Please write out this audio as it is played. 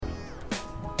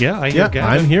Yeah, I hear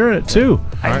Gavin. I'm hearing it too.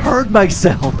 I heard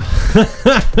myself.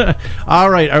 All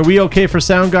right, are we okay for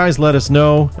sound, guys? Let us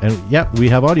know. And yep, we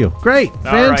have audio. Great,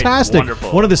 fantastic.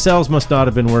 Wonderful. One of the cells must not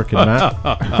have been working, Matt.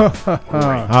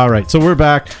 All right, so we're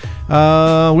back.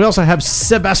 We also have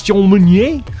Sébastien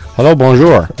Meunier Hello,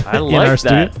 bonjour. I in like our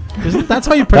that. studio. That's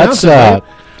how you pronounce That's it,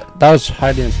 right? that was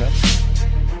highly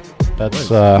impressive. That's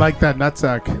like that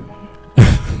nutsack.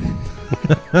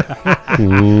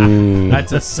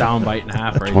 That's a soundbite and a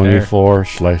half right 24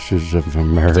 slices of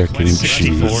American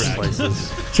 64 cheese. slices.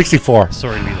 64.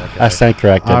 Sorry to be that guy. I stand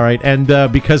corrected. All right, and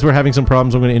because we're having some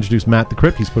problems, I'm going to introduce Matt the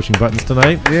Crypt. He's pushing buttons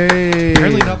tonight. Yay!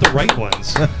 Apparently not the right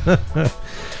ones.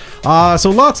 So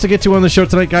lots to get to on the show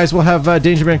tonight, guys. We'll have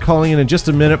Danger Man calling in just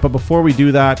a minute, but before we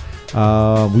do that,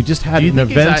 we just had an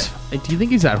event. Do you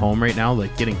think he's at home right now,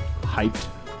 like getting hyped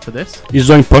for this? He's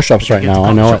doing push-ups right now.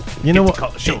 I know it. You know what?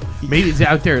 Maybe he's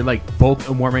out there like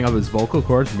warming up his vocal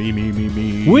cords. Me.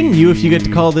 Wouldn't you if you get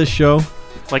to call this show?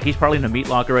 Like he's probably in a meat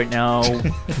locker right now.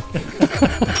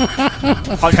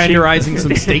 Tenderizing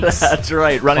some steaks. That's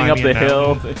right. Running up the Climbing a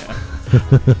hill.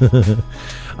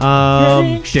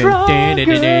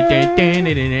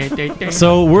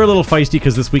 So we're a little feisty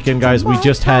because this weekend, guys, we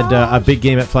just had a big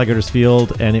game at Flagger's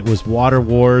Field, and it was Water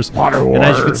Wars. And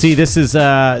as you can see, this is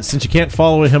since you can't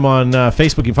follow him on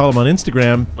Facebook, you can follow him on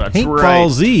Instagram. That's Paintball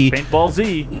right. Z. Paintball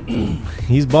Z.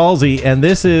 He's ballsy, and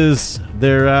this is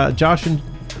their Josh and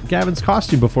Gavin's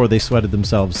costume before they sweated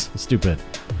themselves. Stupid.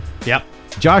 Yep.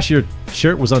 Josh, your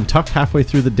shirt was untucked halfway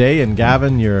through the day, and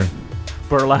Gavin, your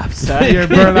Burlap sack. Your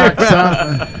burlap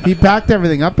sack. He packed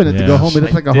everything up in it to go home. He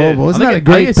looked like a hobo. Wasn't that a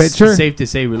great picture? Safe to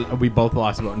say we both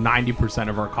lost about 90%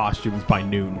 of our costumes by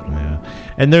noon. Yeah.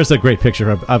 And there's a great picture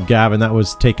of Gavin that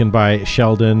was taken by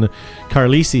Sheldon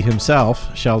Carlisi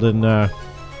himself. Sheldon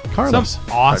Carlos.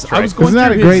 Awesome. Right. I was going Isn't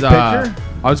that through a great his, picture?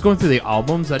 I was going through the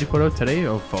albums that he put out today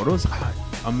of photos.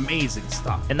 Amazing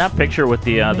stuff. In that picture with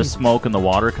the smoke and the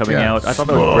water coming Yeah. out, I thought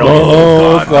that was brilliant.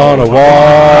 Oh, on the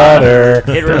water.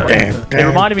 It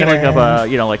reminded me like of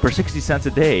like for 60 cents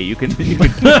a day you can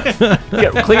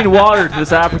get clean water to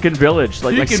this African village.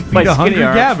 Like You my, can my feed a hungry skinny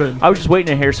arm. Gavin. I was just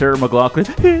waiting to hear Sarah McLachlan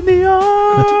in the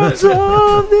arms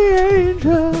of the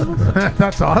angel.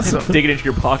 That's awesome. Dig it into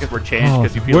your pocket for change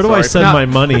because you feel Where do I sorry send for my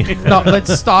money? No,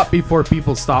 let's stop before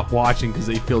people stop watching because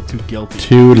they feel too guilty.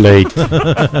 Too late.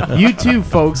 You too,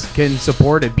 folks, can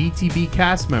support a BTB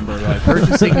cast member by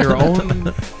purchasing your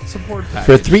own support package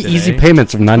For 3 today. easy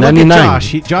payments of Look at $9.99.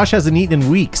 Josh. Josh hasn't eaten in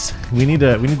weeks. We need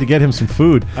to get him some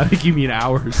food. I think you mean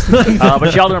hours.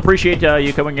 But Sheldon, appreciate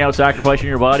you coming out, sacrificing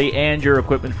your body and your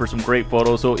equipment for some great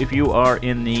photos. So if you are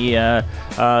in the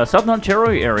Southern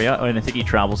Ontario area, and I think he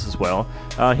travels as well,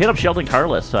 hit up Sheldon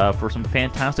Carlos for some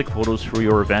fantastic photos for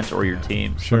your event or your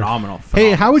team. Phenomenal.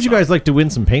 Hey, how would you guys like to win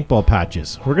some paintball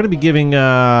patches? We're going to be giving 3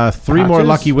 more Patches?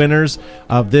 lucky winners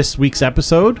of this week's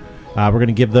episode. We're going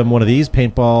to give them one of these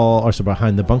behind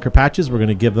the bunker patches. We're going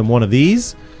to give them one of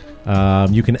these.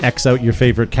 You can X out your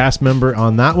favorite cast member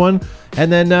on that one. And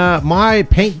then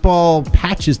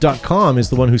mypaintballpatches.com is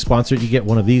the one who sponsored. You get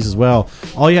one of these as well.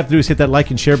 All you have to do is hit that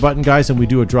like and share button, guys, and we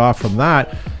do a draw from that.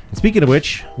 And speaking of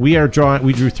which, we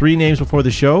drew 3 names before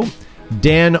the show.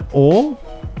 Dan Ohl,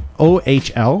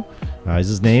 OHL, is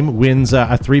his name, wins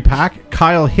a 3-pack.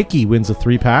 Kyle Hickey wins a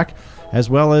 3-pack, as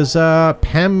well as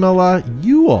Pamela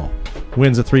Ewell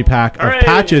wins a 3-pack of Hooray!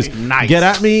 patches. Nice. Get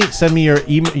at me, send me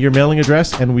your mailing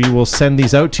address, and we will send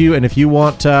these out to you. And if you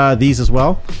want these as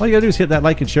well, all you gotta do is hit that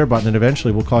like and share button, and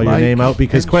eventually we'll call your Like name out,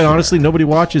 because and quite share. honestly, nobody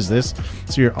watches this,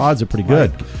 so your odds are pretty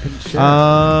good.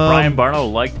 Brian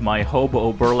Barno liked my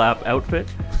hobo burlap outfit,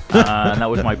 and that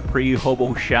was my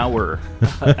pre-hobo shower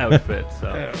outfit.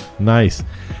 So Nice.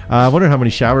 I wonder how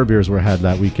many shower beers were had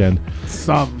that weekend.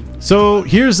 Some. So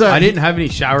here's I didn't have any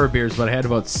shower beers, but I had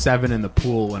about 7 in the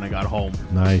pool when I got home.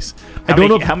 Nice. how I don't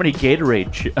many, know. how many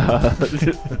Gatorade?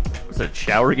 Was that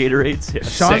shower Gatorades? Yeah,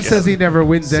 Sean 6. says he never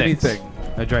wins 6. anything.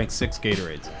 I drank 6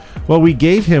 Gatorades. Well, we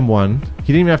gave him one. He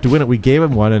didn't even have to win it. We gave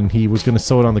him one, and he was going to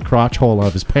sew it on the crotch hole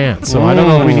of his pants. So I don't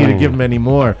know if we need to give him any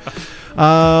more.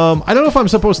 I don't know if I'm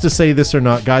supposed to say this or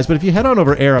not, guys, but if you head on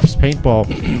over Air Ups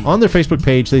Paintball, on their Facebook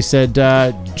page, they said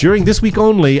during this week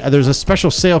only, there's a special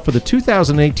sale for the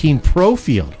 2018 Pro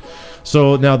Field.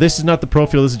 So now this is not the Pro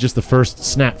Field. This is just the first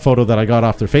snap photo that I got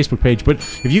off their Facebook page. But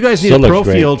if you guys need Still a Pro looks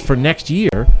great. Field for next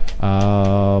year,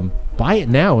 buy it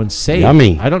now and save.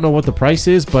 Yummy. I don't know what the price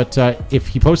is, but if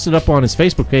he posted up on his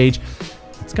Facebook page,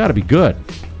 it's got to be good.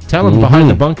 Tell him Behind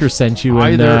the Bunker sent you,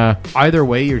 and Either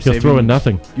way, you're he'll saving throw in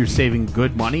nothing. You're saving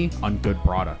good money on good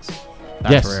products.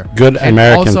 That's Yes. rare. Good And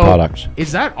American also, products.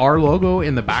 Is that our logo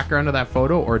in the background of that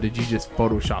photo, or did you just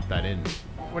Photoshop that in?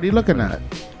 What are you looking at?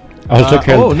 I was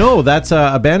looking. Oh no, that's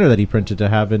a banner that he printed to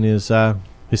have in his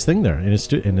thing there in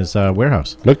his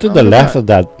warehouse. Look to the left of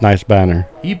that nice banner.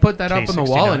 He put that up on the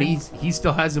wall, and K69. he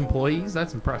still has employees.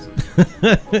 That's impressive.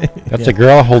 That's a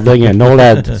girl holding a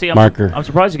no-lead See, marker. I'm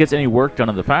surprised it gets any work done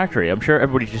in the factory. I'm sure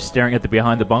everybody's just staring at the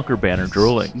behind the bunker banner,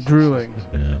 drooling. Drooling.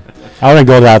 I wouldn't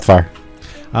go that far.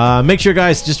 Make sure,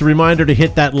 guys, just a reminder to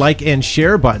hit that like and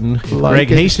share button. Like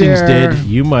Greg and Hastings share. did.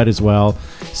 You might as well.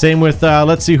 Same with,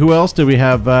 let's see, who else do we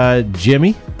have?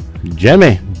 Jimmy.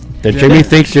 Jimmy. The Jimmy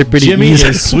thinks you're pretty Jimmy easy.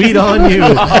 is sweet on you.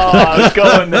 Oh, I was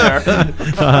going there.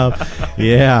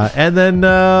 Yeah. And then,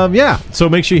 yeah. So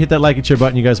make sure you hit that like and share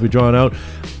button. You guys will be drawn out.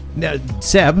 Now,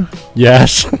 Seb,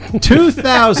 Yes.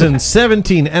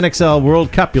 2017 NXL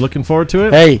World Cup. You looking forward to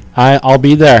it? Hey, I'll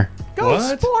be there. Go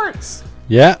What? sports!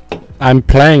 Yeah. I'm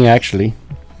playing, actually,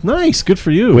 Nice. Good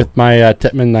for you. with my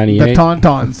Titman The 98.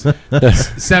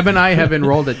 Tauntauns. Seb and I have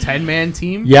enrolled a 10-man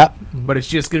team, Yeah. but it's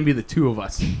just going to be the two of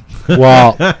us.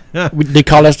 Well, they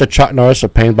call us the Chuck Norris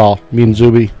of paintball, me and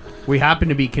Zuby. We happen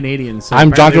to be Canadians. So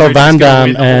I'm apparently Jean-Claude we're Van just gonna Damme,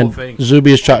 win the whole and thing.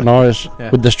 Zuby is Chuck Norris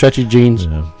Yeah. with the stretchy jeans.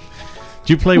 Yeah.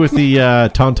 Do you play with the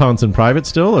Tauntauns in private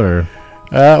still, or?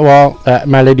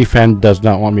 My lady friend does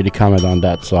not want me to comment on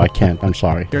that, so I can't. I'm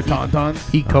sorry. Your Tauntauns.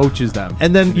 He coaches them.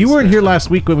 And then you weren't here last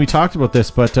week when we talked about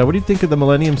this, but what do you think of the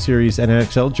Millennium Series and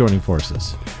NXL joining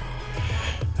forces?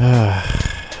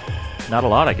 Not a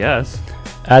lot, I guess.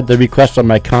 At the request of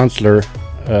my counselor,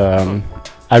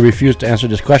 I refuse to answer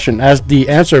this question, as the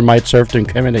answer might serve to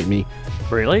incriminate me.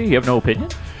 Really? You have no opinion?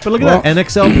 But look at that,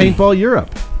 NXL Paintball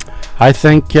Europe. I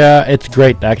think it's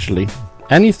great, actually.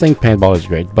 Anything paintball is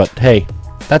great, but hey,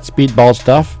 that speedball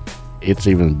stuff, it's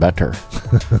even better.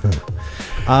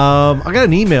 I got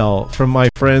an email from my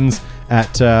friends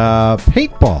at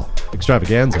Paintball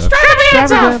Extravaganza.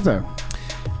 Extravaganza.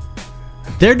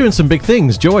 They're doing some big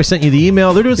things. Joe, I sent you the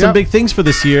email. They're doing some Yep. big things for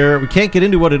this year. We can't get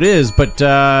into what it is, but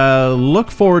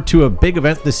look forward to a big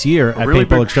event this year at really Paintball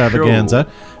big Extravaganza.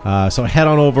 So head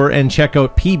on over and check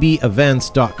out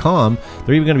pbevents.com.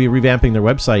 They're even going to be revamping their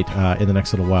website in the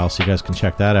next little while, so you guys can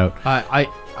check that out.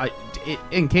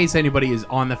 In case anybody is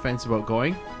on the fence about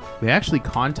going, they actually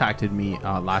contacted me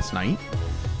last night.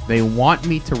 They want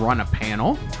me to run a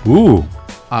panel Ooh.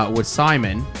 with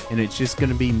Simon, and it's just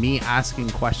going to be me asking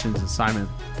questions to Simon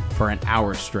for an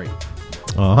hour straight.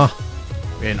 Uh-huh.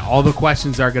 And all the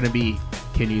questions are going to be,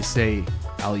 can you say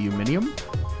aluminium?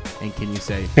 And can you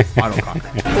say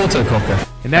autococker?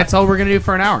 And that's all we're going to do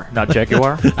for an hour. Not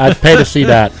Jaguar? I'd pay to see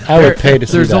that. I would pay to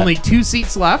see that. There's only 2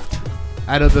 seats left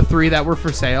out of the 3 that were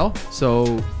for sale.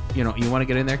 So, you want to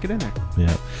get in there, get in there.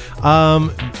 Yeah.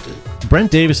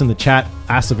 Brent Davis in the chat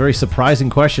asked a very surprising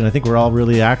question. I think we're all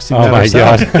really asking Oh that my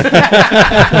ourselves. god.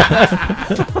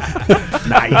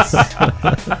 Nice.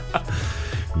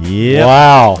 Yeah.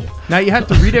 Wow. Now you have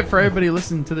to read it for everybody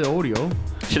listening to the audio.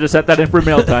 Should have set that in for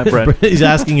mail time, Brent. He's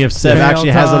asking if Seb Mail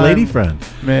actually has a time. lady friend.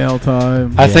 Mail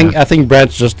time. I think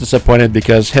Brent's just disappointed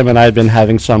because him and I have been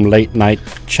having some late night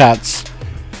chats.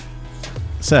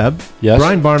 Seb, Yes?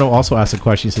 Brian Barno also asked a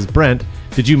question. He says, Brent,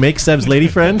 did you make Seb's lady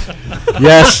friend?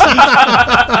 Yes.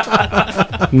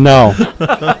 No.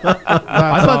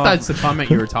 I thought that's the comment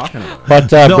you were talking about.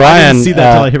 But No, I Brian, didn't see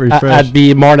that till I hit refresh. I'd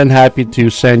be more than happy to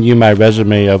send you my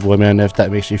resume of women if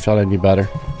that makes you feel any better.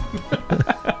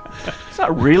 It's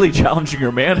not really challenging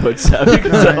your manhood, Seb. You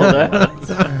can settle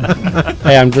that.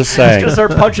 Hey, I'm just saying. Gonna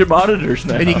start punching monitors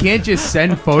now. And you can't just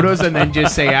send photos and then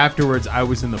just say afterwards, I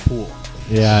was in the pool.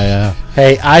 Yeah.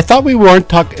 Hey, I thought we weren't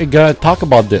gonna talk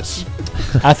about this.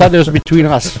 I thought it was between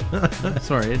us.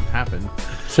 Sorry, it happened.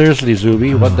 Seriously,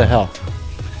 Zuby, what the hell?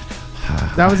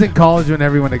 That was in college when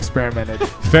everyone experimented.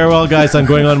 Farewell, guys. I'm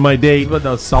going on my date. What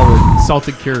those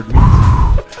salted cured meats.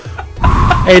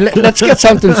 Hey, let's get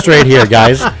something straight here,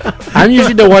 guys. I'm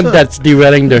usually the one that's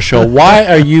derailing the show. Why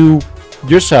are you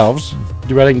yourselves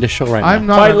derailing the show right I'm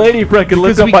now? not. My lady friend can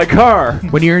lift Because up we- my car.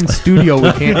 When you're in studio,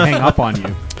 we can't hang up on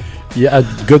you. Yeah,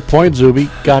 good point, Zuby.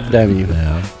 God damn you.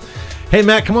 Hey,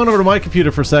 Matt, come on over to my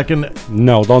computer for a second.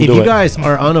 No, don't If do you it. guys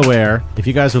are unaware, if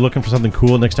you guys are looking for something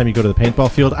cool next time you go to the paintball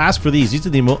field, ask for these. These are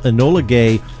the Enola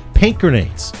Gay paint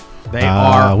grenades. They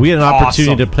are. We had an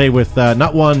opportunity awesome. to play with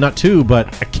not one, not two,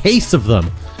 but a case of them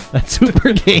at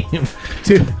Super Game.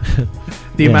 The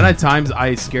Yeah. amount of times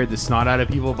I scared the snot out of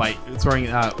people by throwing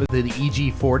the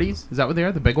EG40s. Is that what they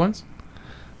are? The big ones?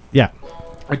 Yeah.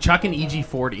 I chuck an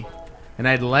EG40, and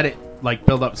I'd let it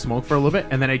build up smoke for a little bit,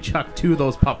 and then I chuck 2 of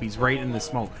those puppies right in the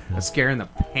smoke, scaring the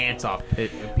pants off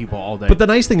people all day. But the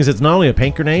nice thing is it's not only a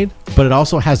paint grenade, but it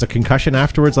also has a concussion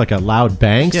afterwards, like a loud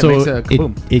bang. Yeah, it so makes a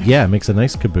kaboom. it makes a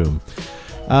nice kaboom.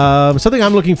 Something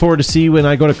I'm looking forward to see when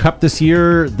I go to Cup this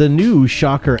year, the new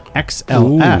Shocker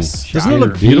XLS. Doesn't it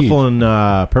look Shocker. beautiful in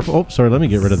purple? Oh, sorry, let me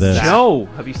get rid of this. Joe,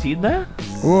 have you seen that?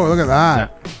 Oh, look at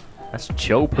that. That's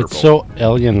Joe purple. It's so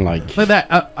alien-like. Look at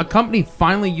that. A company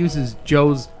finally uses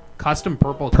Joe's custom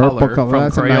purple Purple color color. from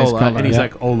That's a Crayola, nice color. and he's Yeah.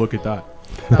 like, "Oh, look at that."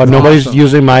 But nobody's awesome.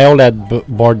 using my OLED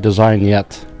board design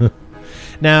yet.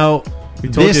 Now, We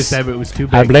told you this, Seb it was too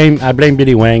I big. blame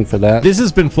Billy Wang for that. this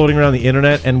has been floating around the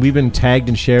internet, and we've been tagged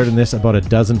and shared in this about a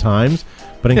dozen times.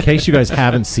 But in case you guys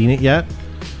haven't seen it yet,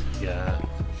 Yeah.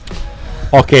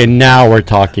 Okay, now we're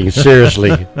talking. Seriously.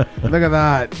 Look at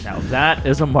that. Now that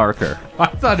is a marker. I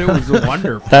thought it was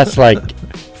wonderful. That's like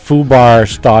FUBAR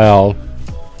style.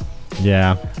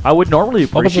 yeah. I would normally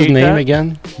appreciate What was his name that.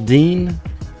 again? Dean?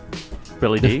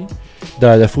 Billy D.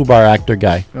 The FUBAR actor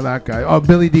guy. Look at that guy. Oh,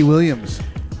 Billy D. Williams.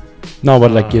 No,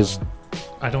 but like his...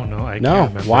 I don't know. I No. can't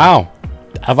remember. Wow.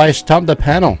 Have I stumped the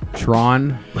panel?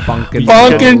 Tron, Funkin'.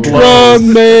 Funkentron, Are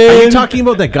you man! talking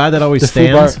about that guy that always The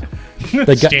stands? FUBAR.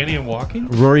 The guy. Standing and walking?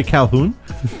 Rory Calhoun?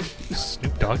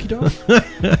 Snoop Doggy Dog?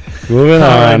 Moving All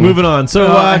right, on. moving on. So,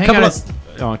 a hang couple on of...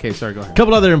 Oh, okay. Sorry. Go ahead.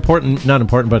 couple other important, not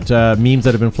important, but memes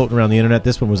that have been floating around the internet.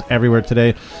 This one was everywhere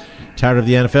today. Tired of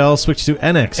the NFL? Switch to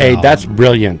NXL. Hey, that's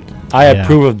brilliant. I Yeah.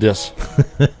 approve of this.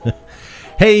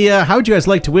 Hey, how would you guys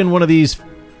like to win one of these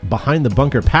behind the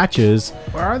bunker patches,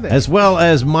 Where are they? as well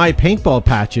as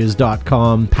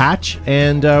mypaintballpatches.com patch?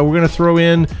 And we're going to throw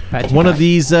in Patchy one of patch.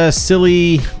 these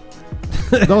silly,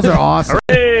 Those are awesome.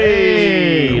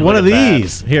 Hey, one look of at that.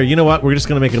 these. Here, you know what? We're just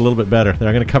going to make it a little bit better.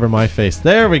 They're going to cover my face.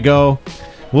 There we go.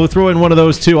 We'll throw in one of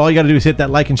those too. All you got to do is hit that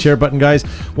like and share button, guys.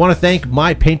 Want to thank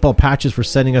My Paintball Patches for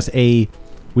sending us a,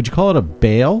 would you call it a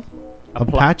bale of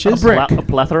patches? a brick. A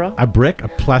plethora. A brick, a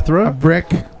plethora, A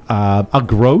brick. a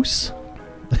gross.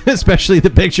 Especially the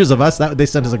pictures of us. That they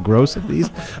sent us a gross of these.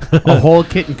 A whole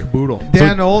kit and caboodle.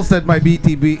 Dan Knowles said my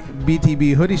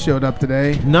BTB hoodie showed up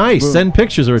today. Nice. Boom. Send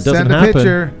pictures or it doesn't Send a happen.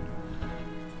 picture.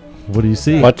 What do you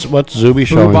see? What's Zuby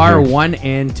showing FUBAR here? 1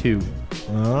 and 2.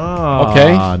 Oh,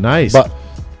 Okay. nice. But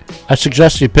I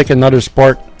suggest you pick another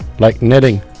sport like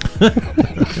knitting.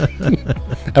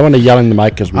 I want to yell in the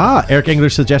mic because Eric Engler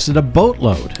suggested a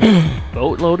boatload.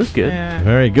 Boatload is good.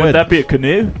 Very Would good. that be a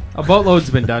canoe? A boatload's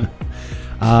been done.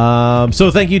 So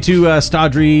thank you to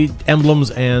Stodry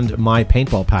Emblems and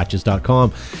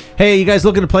mypaintballpatches.com. Hey, you guys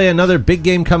looking to play another big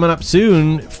game coming up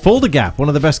soon? Fulda Gap, one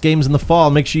of the best games in the fall.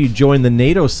 Make sure you join the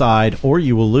NATO side or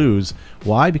you will lose.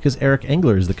 Why? Because Eric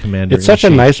Engler is the commander. it's such a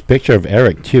nice picture of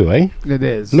Eric too, eh? It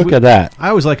is. Look at that. I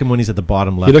always like him when he's at the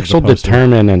bottom left. He looks of so the poster.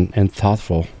 determined and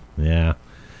thoughtful. Yeah.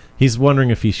 He's wondering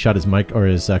if he shut his mic or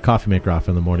his coffee maker off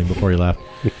in the morning before he left.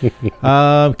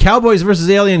 Cowboys versus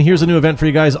Alien. Here's a new event for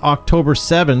you guys, October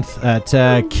 7th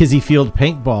at Kizzy Field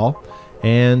Paintball.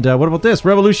 And what about this?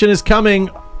 Revolution is coming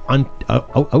on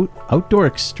Outdoor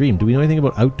Extreme. Do we know anything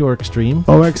about Outdoor Extreme?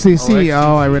 OXCC.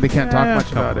 Oh, I really can't talk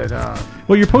much about it.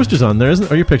 Well, your poster's on there,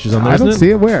 isn't? Or your picture's on there, I isn't don't it?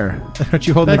 see it. Where? Aren't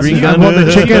you holding That's the green you. gun? I'm holding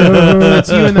the chicken. That's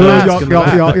you in the mask in the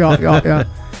back. Yeah.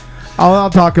 I'll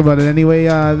talk about it anyway.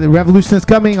 The Revolution is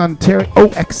coming on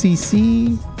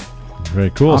OXCC. Very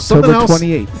cool. October Something else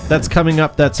 28th. that's coming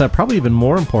up that's probably even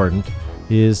more important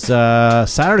is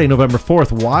Saturday, November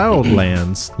 4th,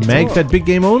 Wildlands. MagFed Big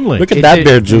Game only. Look at It- that it-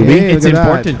 there, Zuby. Hey, It's look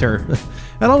at that. important.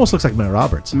 That almost looks like Matt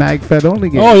Roberts. MagFed only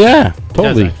game. Oh yeah,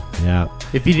 totally. Yeah,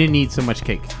 If you didn't eat so much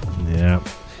cake. yeah.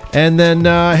 And then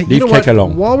you Leave know cake what?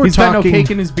 alone. While we're He's got no talking, cake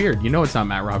in his beard. You know it's not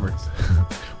Matt Roberts.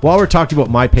 while we're talking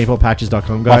about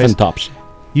mypaintballpatches.com, guys, Muffin tops.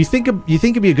 you think it'd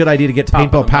be a good idea to get Top of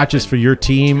paintball the patches muffin. for your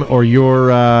team or your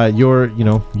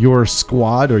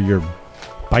squad or your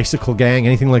bicycle gang,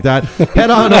 anything like that? Head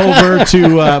on over to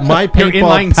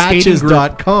inline skating group.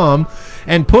 mypaintballpatches.com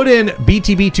and put in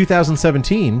BTB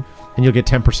 2017 and you'll get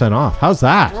 10% off. How's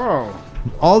that? Whoa.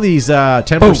 All these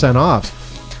 10% offs.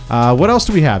 What else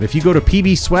do we have? If you go to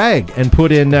PB Swag and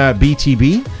put in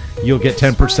BTB, you'll get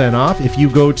 10% off. If you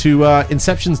go to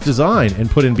Inception's Design and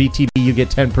put in BTB, you get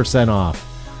 10% off.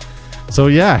 So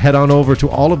yeah, head on over to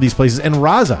all of these places. And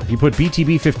Raza, you put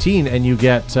BTB 15 and you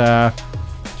get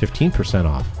 15%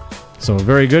 off. So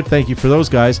very good. Thank you for those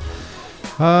guys.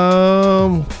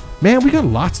 Man, we got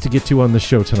lots to get to on the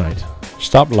show tonight.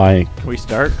 Stop lying. Can we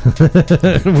start?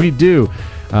 We do.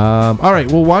 All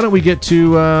right. Well, why don't we get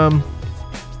to...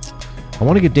 I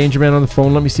want to get Danger Man on the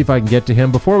phone. Let me see if I can get to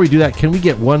him. Before we do that, can we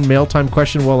get one mail time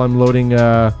question while I'm loading him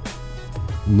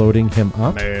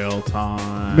up? Mail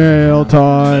time. Mail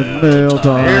time. Mail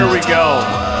time. Here we go.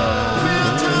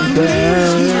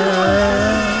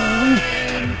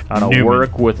 I don't Newman.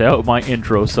 work without my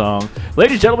intro song.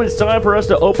 Ladies and gentlemen, it's time for us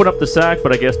to open up the sack,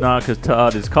 but I guess not because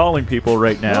Todd is calling people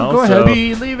right now. Go so. ahead.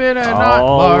 Believe it or not,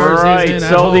 All Lars right, isn't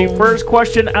at so the home. first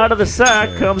question out of the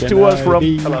sack comes to us from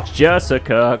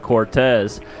Jessica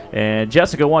Cortez. And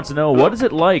Jessica wants to know, what is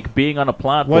it like being on a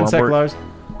platform? One sec, Lars.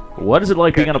 What is it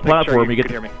like being on a platform? you get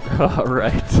can hear me. All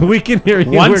right. We can hear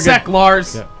you. One We're sec,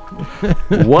 Lars. Yeah.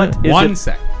 What is One it?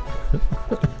 sec.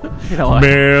 You know,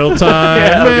 Mail time.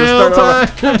 Yeah, we're mail gonna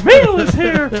start time. Mail is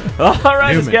here. All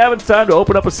right, it's Newman. Gavin's time to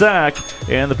open up a sack.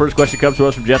 And the first question comes to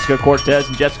us from Jessica Cortez.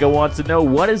 And Jessica wants to know,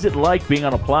 what is it like being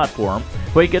on a platform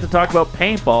where you get to talk about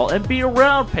paintball and be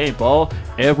around paintball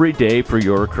every day for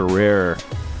your career?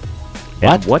 And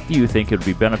What? what do you think would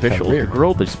be beneficial Career. to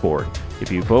grow the sport?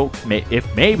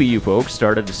 If maybe you folks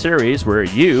started a series where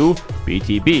you,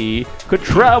 BTB, could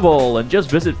travel and just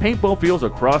visit paintball fields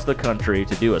across the country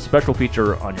to do a special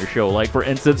feature on your show, like for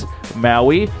instance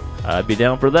Maui. I'd be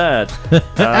down for that.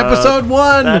 Episode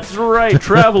 1. That's right,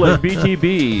 traveling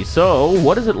BTB. So,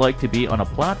 what is it like to be on a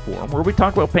platform where we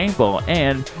talk about paintball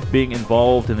and being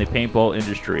involved in the paintball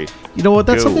industry? You know what?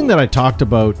 That's Go. something that I talked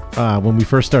about when we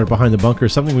first started Behind the Bunker.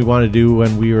 Something we want to do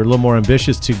when we were a little more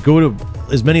ambitious, to go to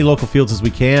as many local fields as we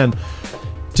can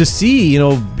to see, you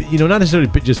know, not necessarily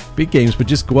just big games, but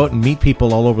just go out and meet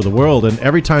people all over the world. And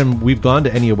every time we've gone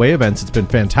to any away events, it's been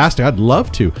fantastic. I'd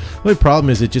love to. The only problem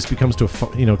is it just becomes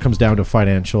comes down to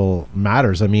financial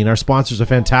matters. I mean, our sponsors are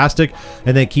fantastic,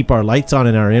 and they keep our lights on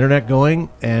and our internet going,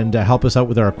 and help us out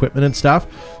with our equipment and stuff.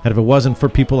 And if it wasn't for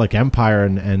people like Empire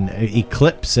and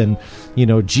Eclipse and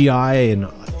GI and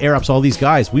Air Ups, all these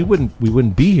guys, we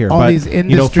wouldn't be here. All But, these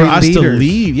industry for us to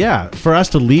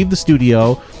leaders. leave the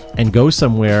studio and go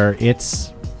somewhere,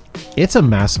 it's a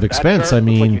massive expense. That, I sir,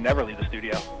 looks like you mean, never leave the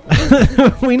studio.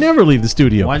 we never leave the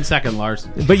studio. 1 second, Lars.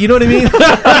 But you know what I mean?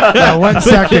 1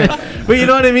 second. But you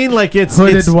know what I mean? Like it's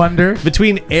Hooded wonder.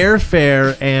 between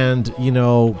airfare and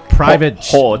private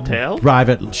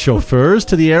private chauffeurs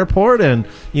to the airport, and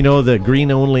the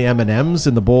green only M&Ms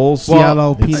in the bowls.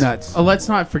 Yellow It's peanuts. Let's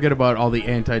not forget about all the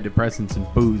antidepressants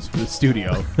and booze for the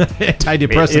studio.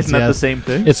 antidepressants. Isn't that the yes. same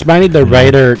thing? It's mainly the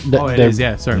writer. Oh, it is.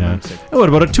 Yeah, sorry, Yeah. my mistake. Oh, what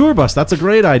about a tour bus? That's a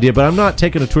great idea, but I'm not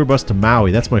taking a tour bus to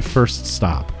Maui. That's my first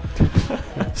stop.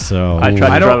 So I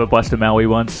tried to don't- drive a bus to Maui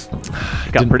once.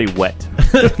 It got pretty wet.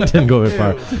 didn't go very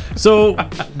far. So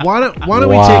why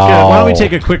don't we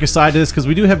take a quick aside to this, because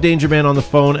we do have Danger Man on the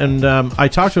phone, and I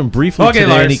talked to him briefly Okay,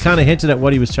 today, Lars. and he kind of hinted at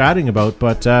what he was chatting about.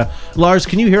 But Lars,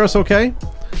 can you hear us? Okay.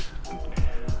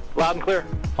 Loud and clear.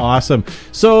 Awesome.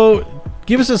 So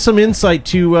give us some insight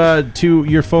to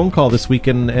your phone call this week,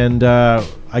 and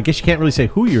I guess you can't really say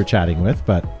who you're chatting with,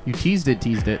 but You teased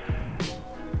it.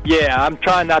 Yeah, I'm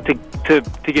trying not to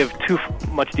give too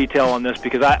much detail on this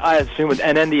because I assume an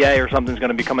NDA or something's going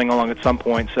to be coming along at some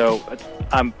point. So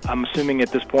I'm assuming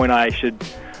at this point I should,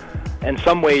 in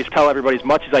some ways, tell everybody as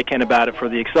much as I can about it for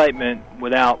the excitement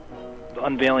without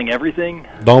unveiling everything.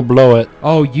 Don't blow it.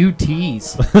 Oh, you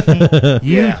tease.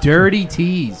 You dirty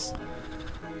tease.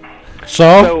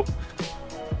 So, So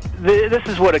this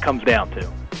is what it comes down to.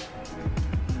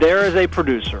 There is a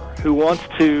producer who wants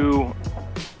to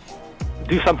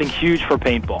do something huge for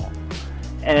paintball.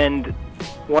 And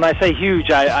when I say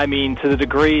huge, I mean to the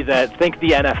degree that, think the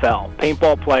NFL.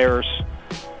 Paintball players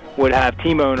would have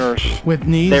team owners. With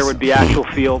knees. There would be actual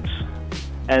fields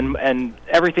and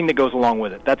everything that goes along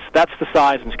with it. That's the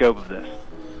size and scope of this.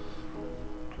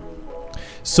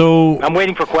 so I'm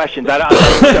waiting for questions.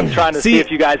 I'm trying to See- see if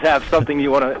you guys have something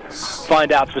you want to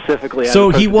find out specifically. as so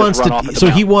opposed he to just wants run off to. at the So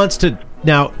mouth. he wants to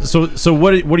now. So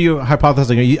what are you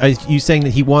hypothesizing? Are you saying that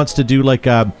he wants to do like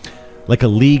a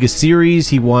league, a series?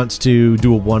 He wants to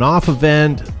do a one-off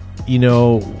event.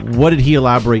 What did he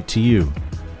elaborate to you?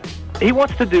 He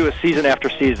wants to do a season after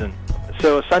season.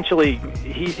 So essentially,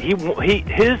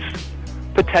 his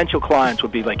potential clients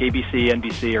would be like ABC,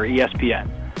 NBC, or ESPN,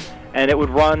 and it would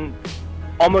run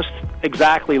almost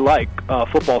exactly like a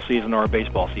football season or a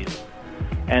baseball season.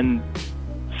 And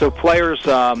so players,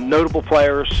 notable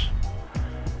players,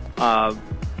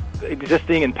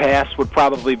 existing and past, would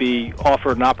probably be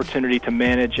offered an opportunity to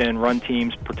manage and run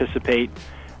teams, participate.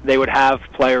 They would have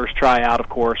players try out, of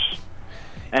course.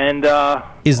 And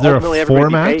Is there a ultimately everybody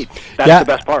format? be paid. That's Yeah. the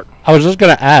best part. I was just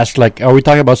going to ask, are we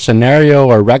talking about scenario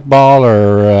or rec ball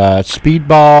or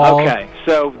speedball? Okay,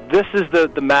 so this is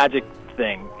the magic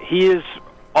thing. He has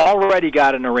already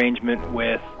got an arrangement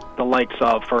with the likes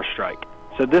of First Strike.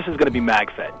 So this is going to be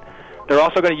MagFed. They're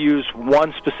also going to use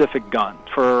one specific gun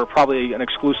for probably an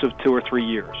exclusive 2 or 3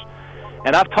 years.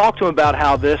 And I've talked to him about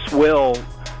how this will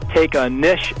take a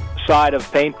niche side of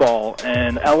paintball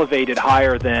and elevate it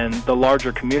higher than the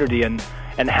larger community. And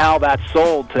and how that's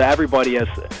sold to everybody as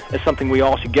something we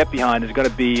all should get behind is going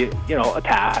to be, a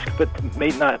task, but may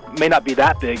not be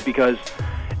that big because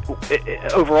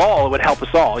overall it would help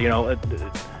us all.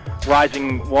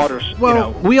 Rising waters.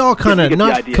 Well, we all kind of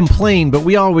not complain, but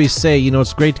we always say,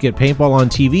 it's great to get paintball on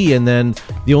TV, and then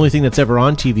the only thing that's ever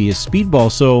on TV is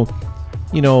speedball. So,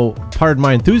 pardon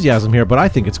my enthusiasm here, but I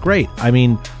think it's great. I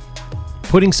mean,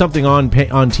 putting something on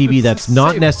TV that's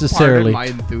not necessarily my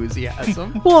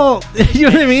enthusiasm. Well, you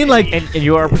know what I mean, like, and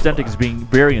you are presenting as being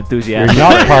very enthusiastic. You're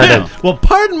not pardoned. Well,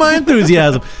 pardon my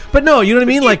enthusiasm, but no, you know what I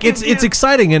mean. Like, it's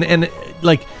exciting, and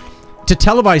like to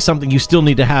televise something, you still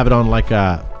need to have it on like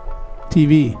a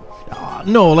TV.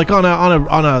 No, like on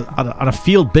a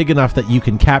field big enough that you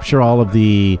can capture all of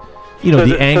the,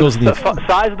 the angles and the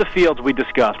size of the fields we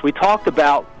discussed. We talked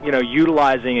about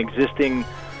utilizing existing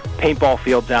paintball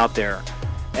fields out there,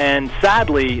 and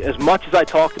sadly, as much as I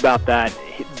talked about that,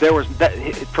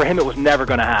 for him it was never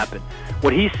going to happen.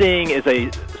 What he's seeing is a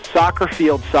soccer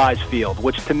field size field,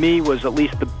 which to me was at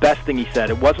least the best thing he said.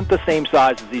 It wasn't the same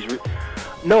size as these.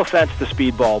 No offense to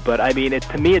speedball, but I mean,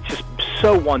 to me, it's just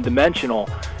so one-dimensional.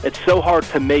 It's so hard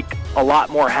to make a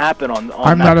lot more happen on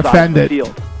I'm that not size offended. of the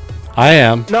field. I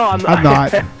am. No, I'm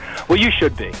not. Well, you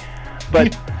should be,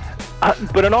 but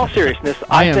in all seriousness,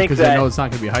 I am, think because that I know it's not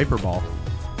going to be hyperball.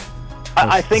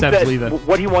 I think Seb that Leva.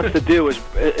 what he wants to do is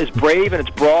brave, and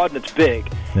it's broad, and it's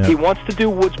big. Yeah. He wants to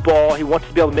do woods ball. He wants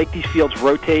to be able to make these fields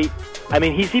rotate. I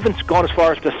mean, he's even gone as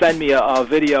far as to send me a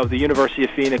video of the University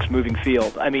of Phoenix moving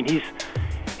field. I mean, he's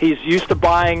used to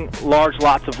buying large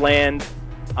lots of land.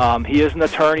 He is an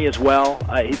attorney as well.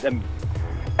 He's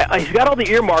got all the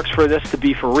earmarks for this to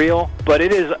be for real, but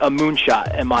it is a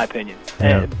moonshot, in my opinion.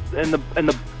 Yeah. And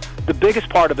the biggest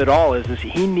part of it all is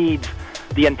he needs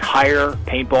the entire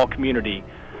paintball community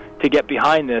to get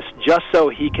behind this, just so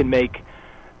he can make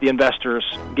the investors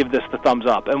give this the thumbs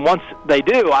up. And once they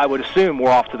do, I would assume we're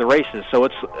off to the races. So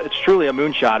it's truly a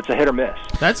moonshot. It's a hit or miss.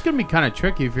 That's going to be kind of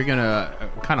tricky if you're going to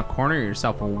kind of corner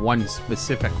yourself on one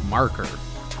specific marker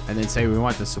and then say we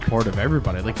want the support of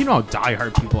everybody. Like, how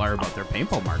diehard people are about their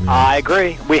paintball marker. I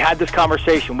agree. We had this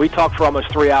conversation. We talked for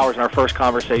almost 3 hours in our first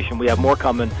conversation. We have more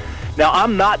coming. Now,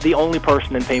 I'm not the only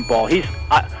person in paintball.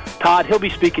 Todd, he'll be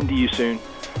speaking to you soon.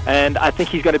 And I think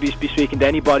he's going to be speaking to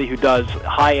anybody who does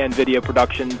high-end video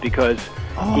production, because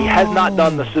he has not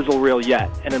done the sizzle reel yet.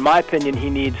 And in my opinion, he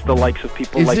needs the likes of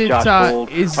people like Josh Gold,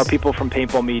 or people from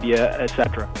Paintball Media,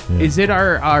 etc. Is it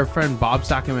our friend Bob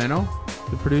Sacramento,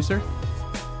 the producer?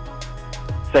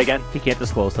 Say again? He can't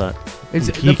disclose that. Is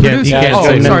it He the can't- he producer? can't Oh,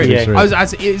 say sorry. names, I was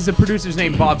asking, is the producer's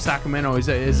name Bob Sacramento? Is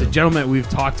a gentleman we've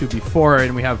talked to before,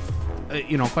 and we have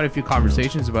quite a few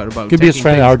conversations about Could be his taking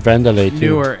friend things Art Vandelay too.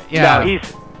 newer. Yeah. No,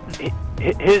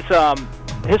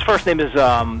 his first name is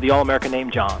the All-American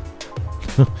name John.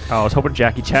 Oh, I was hoping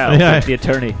Jackie Chan, Yeah. the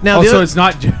attorney. Now, Also, the other, it's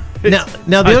not. now the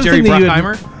not other Jerry thing that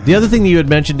Bruckheimer? the other thing that you had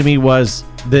mentioned to me was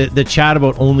the chat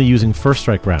about only using first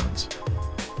strike rounds.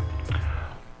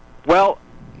 Well,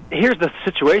 here's the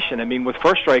situation. I mean, with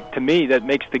First Strike, to me, that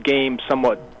makes the game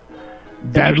somewhat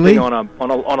Deadly? interesting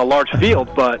on a large field.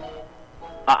 But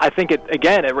I think it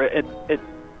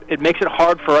makes it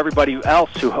hard for everybody else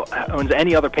who owns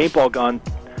any other paintball gun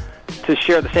to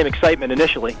share the same excitement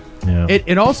initially. Yeah.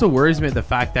 It also worries me the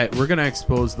fact that we're going to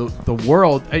expose the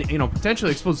world,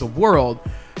 potentially expose the world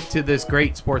to this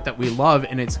great sport that we love,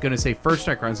 and it's going to say first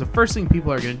strike rounds. The first thing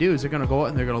people are going to do is they're going to go out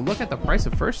and they're going to look at the price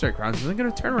of first strike rounds, and they're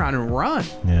going to turn around and run.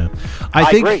 Yeah.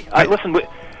 I think agree. Listen,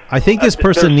 I think this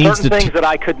person there's needs to. certain things that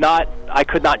I could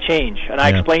not change, and I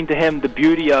Yeah. explained to him the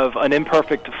beauty of an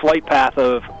imperfect flight path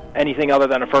of anything other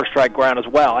than a first strike round as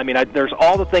well. I mean, there's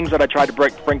all the things that I tried to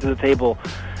bring to the table,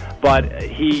 but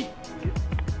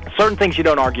certain things you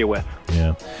don't argue with.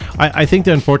 Yeah. I think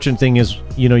the unfortunate thing is,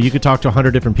 you could talk to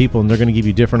 100 different people and they're going to give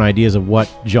you different ideas of what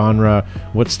genre,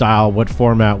 what style, what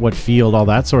format, what field, all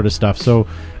that sort of stuff. So,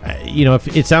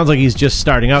 if it sounds like he's just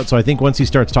starting out. So I think once he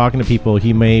starts talking to people,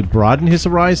 he may broaden his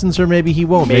horizons, or maybe he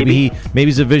won't. Maybe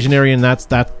he's a visionary and that's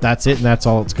it, and that's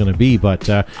all it's going to be. But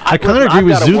I kind of agree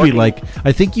with Zuby.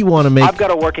 I think you want to make. I've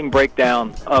got a working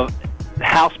breakdown of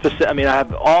how specific. I mean, I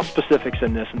have all specifics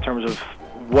in this in terms of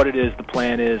what it is, the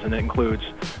plan is, and it includes.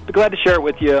 Be glad to share it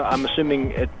with you. I'm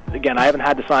assuming again, I haven't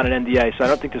had to sign an NDA, so I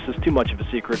don't think this is too much of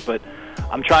a secret, but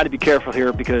I'm trying to be careful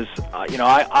here because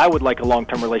I would like a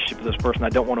long-term relationship with this person. I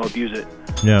don't want to abuse it.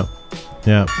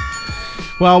 Yeah.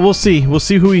 Well, we'll see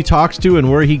who he talks to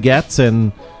and where he gets,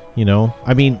 and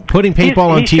I mean, putting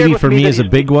paintball on TV for me is a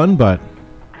big one, but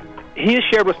he has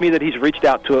shared with me that he's reached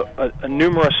out to a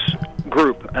numerous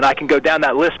group, and I can go down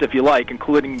that list if you like,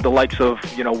 including the likes of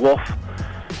Wolf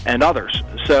and others.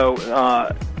 So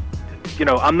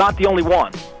I'm not the only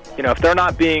one. If they're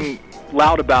not being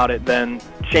loud about it, then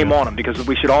shame on them, because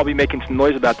we should all be making some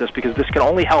noise about this, because this can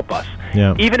only help us.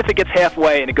 Yeah. Even if it gets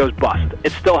halfway and it goes bust,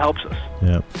 it still helps us.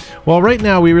 Yeah. Well, right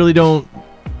now we really don't.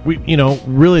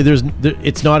 Really,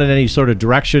 it's not in any sort of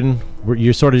direction.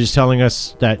 You're sort of just telling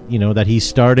us that that he's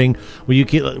starting. Will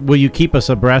you keep us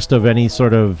abreast of any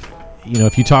sort of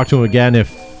if you talk to him again,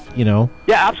 Yeah,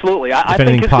 absolutely. I think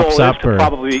anything his pops goal up, is to or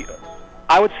probably.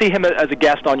 I would see him as a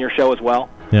guest on your show as well.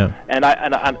 Yeah. And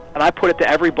I put it to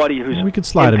everybody who's we could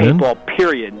slide him in. paintball,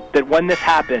 period, that when this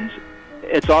happens,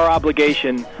 it's our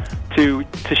obligation to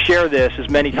share this as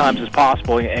many times as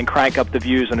possible and crank up the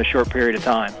views in a short period of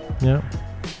time. Yeah.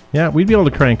 Yeah, we'd be able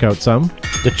to crank out some.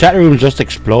 The chat room is just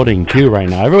exploding too right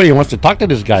now. Everybody wants to talk to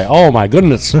this guy. Oh my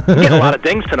goodness. We get a lot of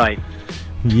dings tonight.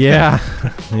 Yeah.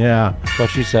 Yeah. That's what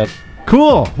she said.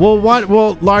 Cool.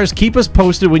 Well, Lars, keep us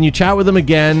posted when you chat with him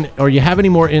again, or you have any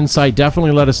more insight.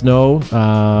 Definitely let us know.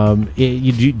 Do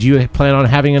you plan on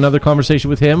having another conversation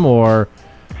with him, or?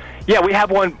 Yeah, we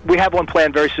have one. We have one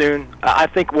planned very soon. I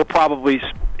think we'll probably.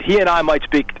 He and I might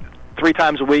speak 3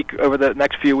 times a week over the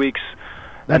next few weeks.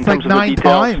 That's like 9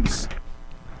 times.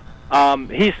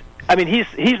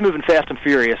 He's moving fast and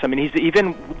furious. I mean, he's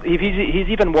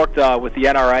even worked with the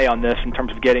NRA on this in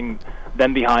terms of getting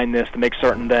them behind this to make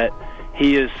certain that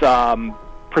he is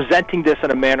presenting this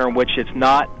in a manner in which it's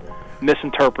not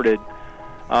misinterpreted,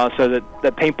 so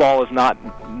that paintball is not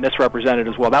misrepresented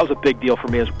as well. That was a big deal for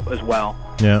me as well.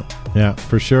 Yeah,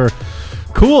 for sure.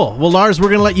 Cool. Well, Lars, we're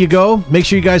going to let you go. Make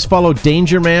sure you guys follow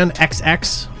Dangerman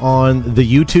XX on the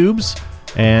YouTubes.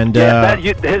 And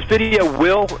his video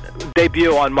will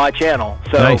debut on my channel.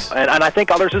 So, nice. and I think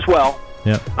others as well.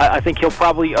 Yeah. I think he'll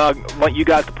probably want you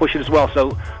guys to push it as well.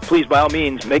 So please, by all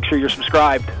means, make sure you're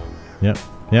subscribed. Yeah,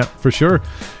 for sure.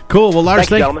 Cool. Well, Lars,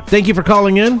 thank you for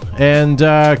calling in,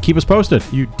 and keep us posted.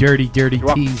 You dirty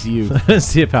tease, you.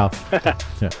 See you, pal.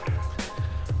 Yeah.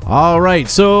 All right,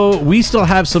 so we still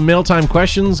have some mail time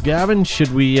questions. Gavin,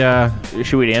 should we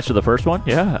answer the first one?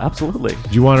 Yeah, absolutely.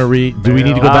 Do you want to read? Do we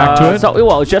need to go back to it?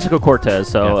 It's Jessica Cortez.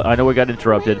 So I know we got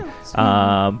interrupted,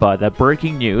 but that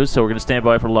breaking news. So we're going to stand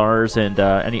by for Lars and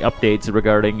any updates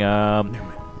regarding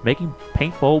making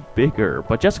paintball bigger.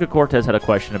 But Jessica Cortez had a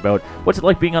question about what's it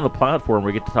like being on the platform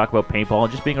where we get to talk about paintball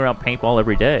and just being around paintball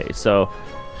every day. So.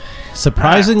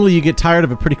 Surprisingly, you get tired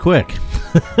of it pretty quick.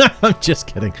 I'm just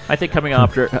kidding. I think coming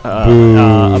after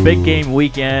a big game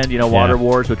weekend, Water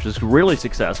Wars, which was really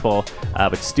successful,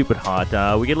 but stupid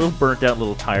hot. We get a little burnt out, a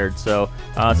little tired. So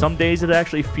some days it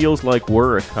actually feels like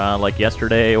work, like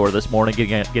yesterday or this morning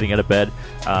getting out of bed.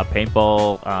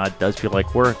 Paintball does feel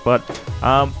like work, but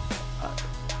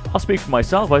I'll speak for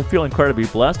myself. I feel incredibly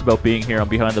blessed about being here on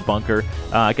Behind the Bunker.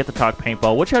 I get to talk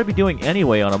paintball, which I'd be doing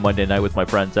anyway on a Monday night with my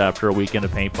friends after a weekend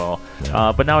of paintball.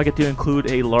 Yeah. But now I get to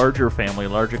include a larger family, a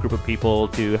larger group of people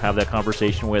to have that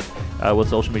conversation with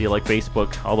social media like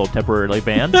Facebook, although temporarily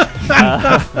banned. But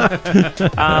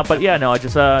yeah, no, I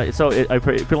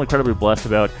feel incredibly blessed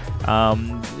about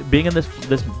being in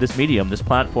this medium, this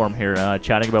platform here,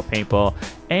 chatting about paintball,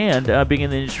 and being in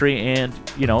the industry, and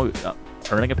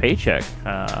earning a paycheck,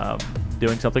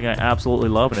 doing something I absolutely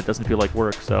love, and it doesn't feel like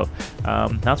work. So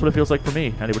that's what it feels like for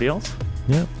me. Anybody else?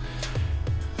 Yeah.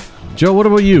 Joe, what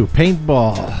about you?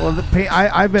 Paintball. Well,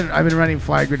 I've been running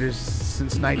Flag Raiders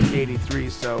since 1983,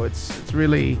 so it's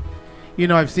really,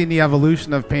 I've seen the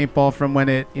evolution of paintball from when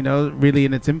it, really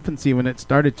in its infancy, when it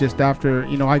started just after,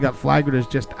 I got Flag Raiders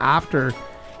just after,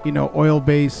 oil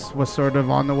base was sort of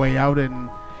on the way out, and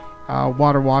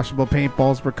water washable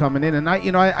paintballs were coming in. And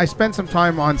I spent some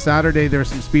time on Saturday. There were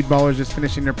some speedballers just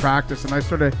finishing their practice, and I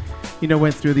sort of,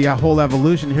 went through the whole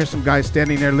evolution. Here's some guys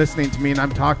standing there listening to me, and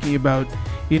I'm talking about,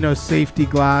 safety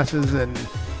glasses and,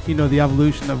 the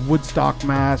evolution of Woodstock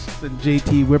masks and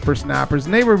JT whippersnappers.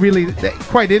 And they were really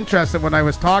quite interested when I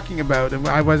was talking about it.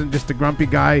 I wasn't just a grumpy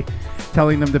guy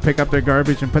telling them to pick up their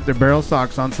garbage and put their barrel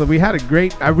socks on. So we had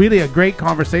a really great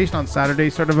conversation on Saturday,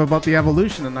 sort of about the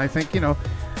evolution. And I think,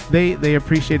 they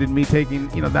appreciated me taking,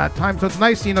 that time. So it's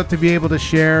nice, to be able to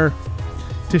share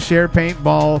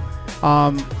paintball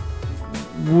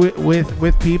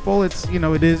with people. It's,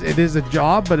 it is a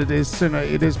job, but it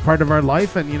is part of our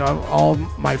life. And, all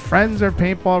my friends are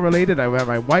paintball related. I have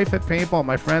my wife at paintball.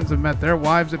 My friends have met their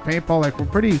wives at paintball. Like,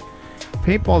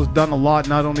 paintball's done a lot,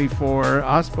 not only for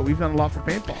us, but we've done a lot for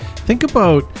paintball. Think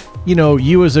about,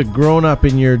 you as a grown-up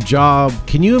in your job.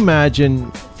 Can you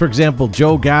imagine, for example,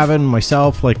 Joe, Gavin,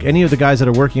 myself, like any of the guys that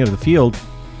are working out of the field,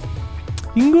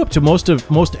 you can go up to most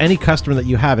any customer that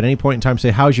you have at any point in time,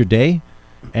 say, how's your day?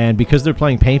 And because they're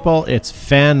playing paintball, it's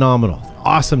phenomenal.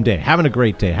 Awesome day. Having a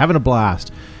great day. Having a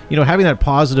blast. having that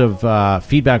positive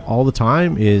feedback all the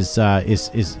time is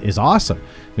awesome.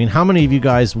 I mean, how many of you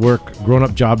guys work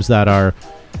grown-up jobs that are,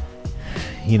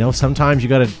 sometimes you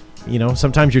got to,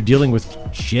 sometimes you're dealing with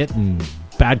shit and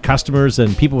bad customers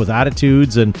and people with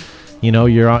attitudes, and you'd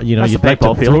like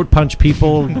to throat punch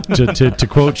people to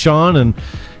quote Sean, and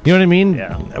you know what I mean.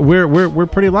 Yeah. We're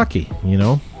pretty lucky,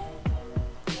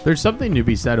 There's something to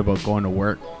be said about going to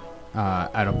work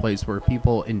at a place where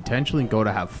people intentionally go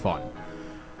to have fun.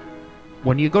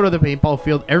 When you go to the paintball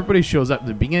field, everybody shows up at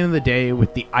the beginning of the day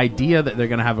with the idea that they're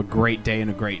going to have a great day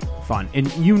and a great fun.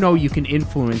 And you can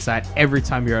influence that every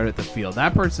time you're out at the field.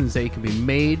 That person's day can be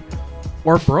made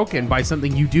or broken by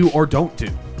something you do or don't do.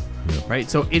 Yep. Right?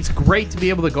 So it's great to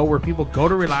be able to go where people go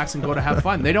to relax and go to have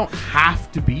fun. They don't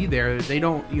have to be there. They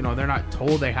don't, they're not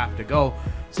told they have to go.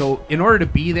 So in order to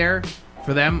be there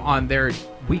for them on their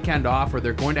weekend off, where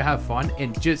they're going to have fun,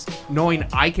 and just knowing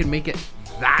I can make it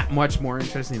that much more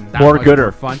interesting, that more much gooder,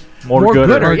 more fun, more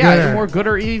gooder, yeah, more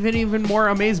gooder, even more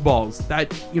amazeballs.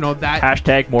 That that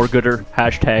hashtag more gooder,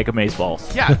 hashtag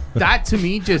amazeballs. Yeah, that to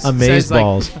me just says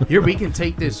like, here we can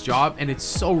take this job, and it's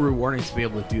so rewarding to be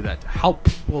able to do that, to help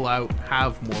people out,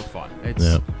 have more fun. It's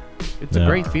a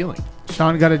great feeling.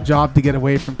 Sean got a job to get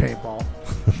away from paintball.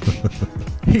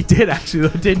 He did actually,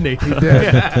 though, didn't he? He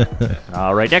did. Yeah.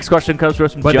 All right, next question comes from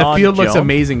John. But the field looks Jones.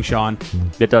 amazing, Sean.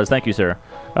 It does. Thank you, sir.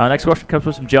 Next question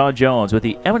comes from John Jones with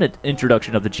the eminent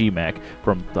introduction of the GMAC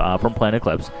from Planet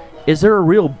Eclipse. Is there a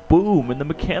real boom in the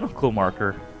mechanical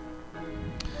marker?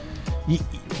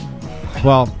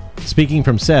 Well, speaking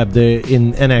from Seb,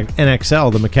 in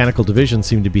NXL, the mechanical division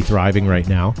seem to be thriving right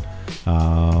now.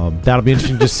 That'll be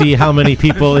interesting to see how many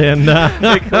people in we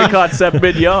caught Seb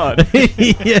mid-yawn.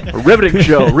 Yeah. Riveting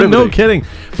show. Riveting. No kidding.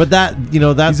 But that's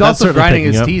he's also grinding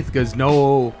his up. teeth because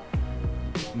no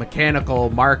mechanical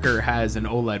marker has an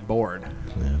OLED board.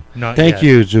 Not Thank yet.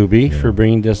 you, Zuby, for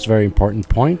bringing this very important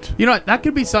point. That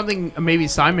could be something maybe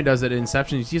Simon does at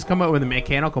Inception. He's just come out with a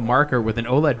mechanical marker with an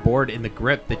OLED board in the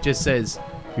grip that just says,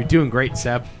 "You're doing great,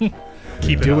 Seb.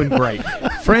 Keep doing great.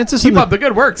 Francis Keep up the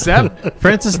good work, Seb."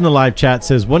 Francis in the live chat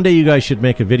says, one day you guys should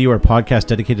make a video or podcast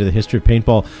dedicated to the history of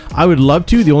paintball. I would love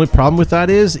to. The only problem with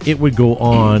that is it would go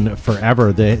on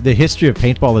forever. The history of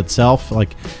paintball itself,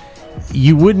 like,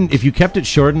 you wouldn't, if you kept it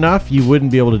short enough, you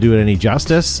wouldn't be able to do it any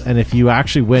justice. And if you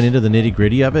actually went into the nitty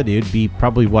gritty of it, it would be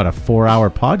probably, what, a 4-hour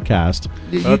podcast?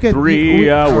 A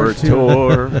 3-hour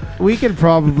tour. We could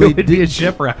probably It'd be a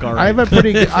shipwreck already.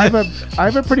 I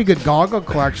have a pretty good goggle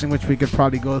collection, which we could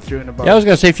probably go through in about Yeah, I was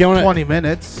gonna say if you want 20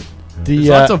 minutes. There's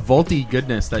lots of Volty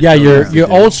goodness. That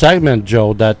your old segment,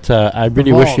 Joe, that I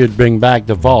really wish Vault. you'd bring back.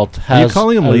 The Vault has Are you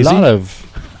calling him a lazy? lot of.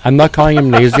 I'm not calling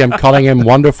him lazy. I'm calling him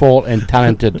wonderful and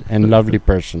talented and lovely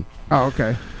person. Oh,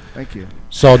 okay. Thank you.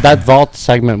 So that Vault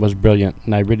segment was brilliant,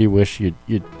 and I really wish you'd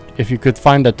if you could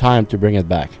find the time to bring it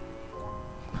back.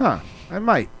 Huh. I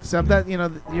might. Except that,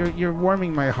 you're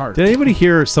warming my heart. Did anybody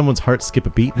hear someone's heart skip a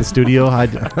beat in the studio?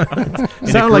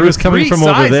 Sounded like it was coming from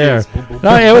over there.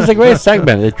 No, it was a great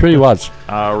segment. It really was.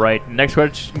 All right. Next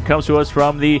question comes to us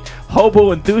from the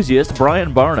hobo enthusiast,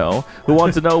 Brian Barno, who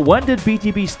wants to know, when did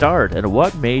BTB start and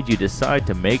what made you decide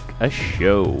to make a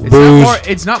show?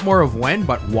 It's not more of when,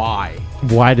 but why.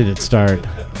 Why did it start?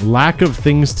 Lack of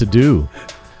things to do.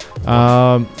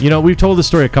 We've told this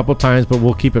story a couple times, but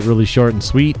we'll keep it really short and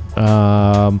sweet.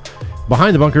 Behind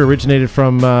the Bunker originated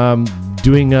from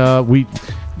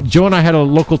Joe and I had a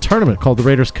local tournament called the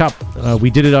Raiders Cup.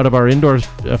 We did it out of our indoor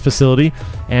facility,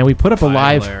 and we put up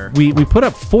we put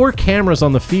up 4 cameras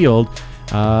on the field,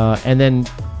 and then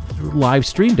live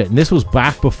streamed it. And this was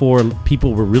back before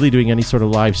people were really doing any sort of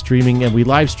live streaming, and we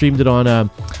live streamed it on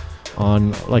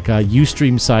like a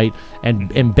Ustream site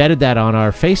and embedded that on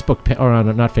our Facebook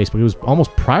not Facebook. It was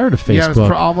almost prior to Facebook. Yeah, it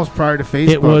was almost prior to Facebook.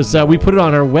 It was we put it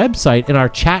on our website in our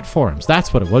chat forums.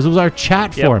 That's what it was. It was our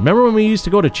chat forum. Remember when we used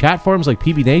to go to chat forums like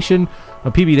PB Nation?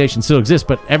 Well, PB Nation still exists,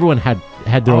 but everyone had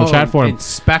their own chat forum. And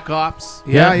Spec Ops.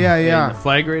 Yeah. And the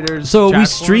Flag Raiders. So we chat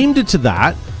streamed it to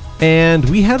that, and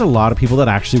we had a lot of people that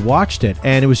actually watched it.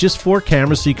 And it was just 4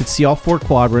 cameras, so you could see all 4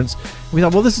 quadrants. We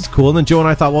thought, well, this is cool. And then Joe and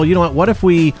I thought, well, you know what? What if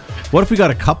we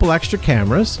got a couple extra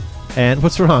cameras? And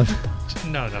what's wrong?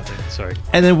 No, nothing. Sorry.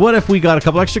 And then what if we got a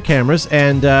couple extra cameras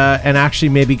and actually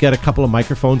maybe get a couple of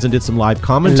microphones and did some live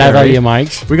commentary? Level your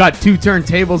mics. We got 2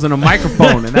 turntables and a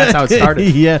microphone, and that's how it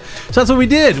started. Yeah, so that's what we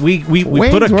did. We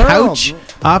put a couch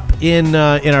up in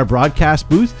our broadcast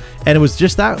booth, and it was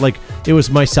just that. Like, it was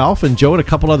myself and Joe and a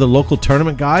couple other local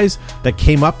tournament guys that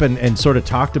came up and sort of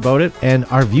talked about it, and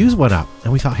our views went up,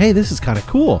 and we thought, hey, this is kind of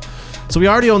cool. So we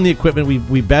already own the equipment.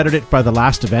 We bettered it by the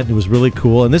last event. It was really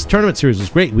cool, and this tournament series was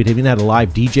great. We even had a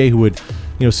live DJ who would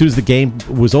as soon as the game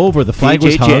was over, the flag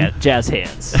was hung. Jazz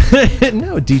Hands.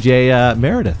 No, DJ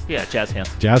Meredith. Yeah, Jazz Hands.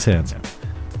 Jazz Hands.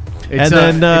 It's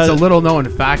And then, it's a little known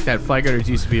fact that Flag Guarders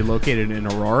used to be located in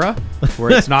Aurora,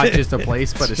 where it's not just a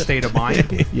place but a state of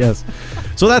mind. Yes.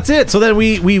 So that's it. So then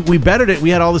we bettered it.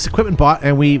 We had all this equipment bought,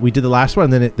 and we did the last one.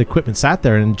 And then the equipment sat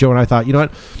there, and Joe and I thought, you know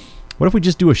what? What if we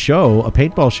just do a show, a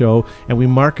paintball show, and we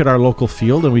market our local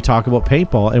field and we talk about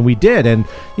paintball? And we did. And,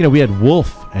 we had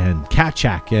Wolf and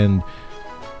Katchak, and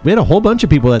we had a whole bunch of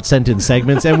people that sent in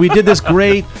segments, and we did this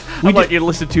great. I'd like you to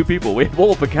listen to two people. We have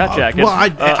Wolf and Katchak. Well,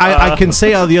 I can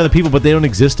say all the other people, but they don't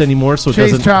exist anymore, so it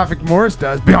Chase doesn't. Traffic Morris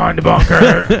does behind the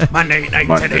bunker. Monday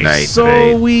night.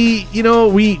 So we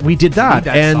did that,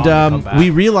 that song to come back. we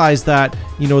realized that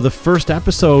the first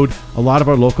episode, a lot of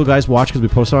our local guys watched because we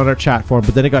posted on our chat forum,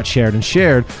 but then it got shared,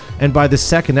 and by the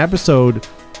second episode,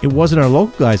 it wasn't our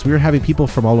local guys. We were having people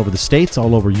from all over the States,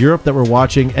 all over Europe that were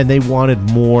watching, and they wanted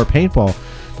more paintball.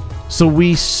 So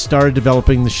we started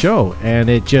developing the show, and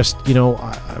it just,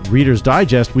 Reader's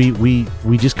Digest, we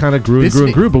just kind of grew and grew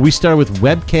and grew. But we started with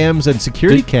webcams and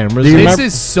security cameras. This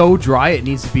is so dry, it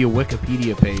needs to be a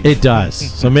Wikipedia page. It does.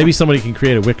 So maybe somebody can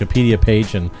create a Wikipedia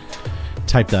page and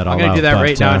type that all out. I'm going to do that but,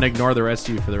 right now and ignore the rest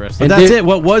of you for the rest But of that's it.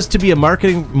 What was to be a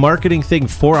marketing thing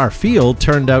for our field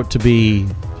turned out to be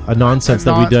a nonsense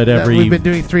that we did every. We've been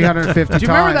doing 350 times. Do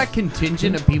you remember that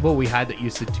contingent of people we had that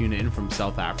used to tune in from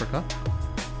South Africa?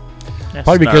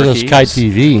 Probably because of Sky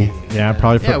TV. Yeah,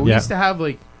 probably. Yeah, we used to have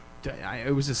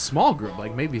it was a small group,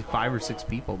 like maybe 5 or 6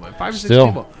 people, but 5 or 6 Still.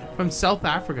 people from South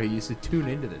Africa used to tune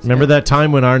into this. Remember that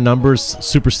time when our numbers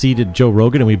superseded Joe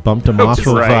Rogan and we bumped him off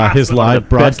of his live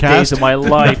Best days broadcast? of my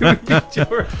life.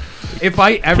 If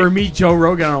I ever meet Joe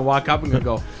Rogan, I'll walk up and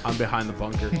go, I'm behind the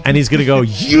bunker. And he's gonna go,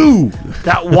 you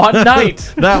That one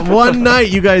night. that one night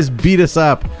you guys beat us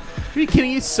up. Are you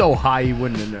kidding? He's so high he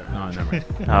wouldn't have known. No, never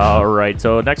mind. All right.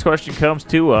 So next question comes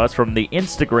to us from the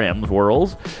Instagram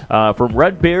world, from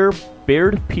Red Beard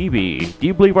PB. Do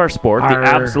you believe our sport, the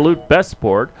absolute best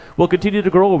sport, will continue to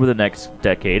grow over the next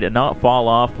decade and not fall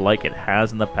off like it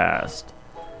has in the past?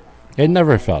 It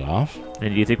never fell off.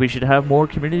 And do you think we should have more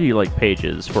community-like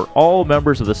pages for all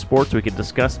members of the sport so we can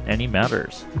discuss any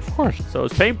matters? Of course. So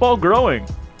is paintball growing?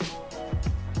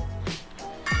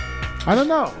 I don't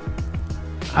know.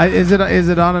 Is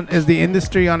the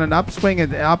industry on an upswing?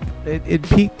 It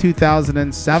peaked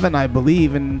 2007, I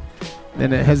believe, and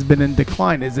then it has been in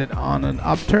decline. Is it on an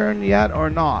upturn yet or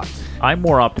not? I'm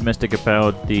more optimistic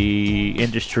about the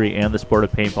industry and the sport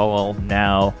of paintball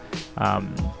now,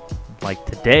 like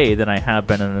today, than I have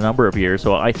been in a number of years.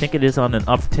 So I think it is on an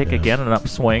uptick again, an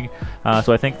upswing.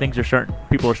 So I think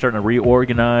people are starting to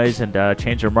reorganize and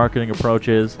change their marketing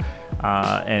approaches,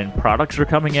 and products are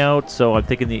coming out. So I'm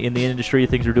thinking in the industry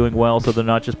things are doing well. So they're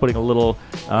not just putting a little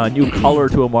new color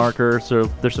to a marker. So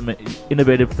there's some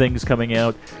innovative things coming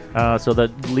out. So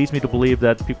that leads me to believe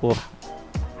that people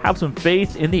have some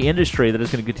faith in the industry that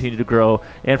is going to continue to grow.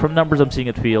 And from numbers I'm seeing,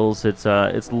 it feels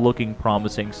it's looking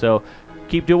promising. So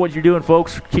keep doing what you're doing,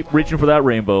 folks. Keep reaching for that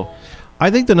rainbow. I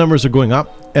think the numbers are going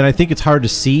up, and I think it's hard to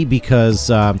see because,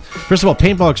 first of all,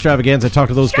 Paintball Extravaganza, I talked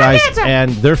to those guys, and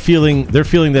they're feeling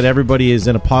that everybody is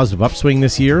in a positive upswing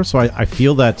this year. So I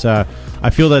feel that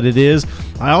it is.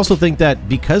 I also think that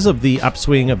because of the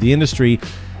upswing of the industry,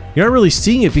 you're not really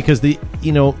seeing it because the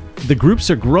groups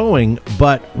are growing,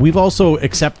 but we've also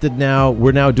accepted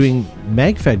we're now doing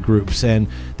MagFed groups, and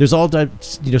there's all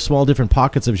small different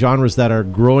pockets of genres that are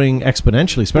growing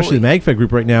exponentially, especially the MagFed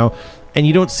group right now. And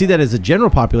you don't see that as a general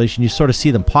population. You sort of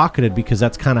see them pocketed because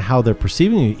that's kind of how they're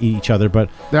perceiving each other. But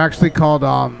they're actually called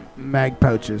mag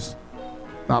pouches,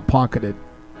 not pocketed.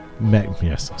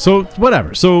 Yes. So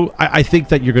whatever. So I think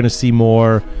that you're going to see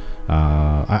more.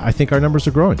 I think our numbers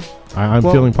are growing. I'm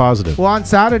feeling positive. Well, on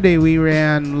Saturday we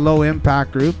ran low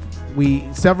impact group.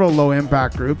 Several low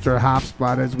impact groups, or half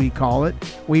splat as we call it.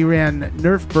 We ran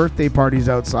Nerf birthday parties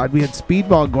outside. We had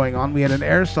speedball going on. We had an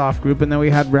airsoft group, and then we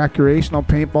had recreational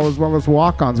paintball as well as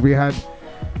walk-ons.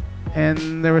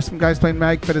 And there were some guys playing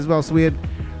MagFed as well. So we had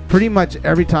pretty much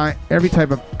every type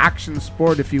of action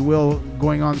sport, if you will,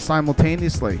 going on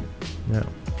simultaneously. Yeah,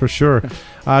 for sure.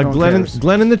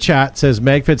 Glenn in the chat says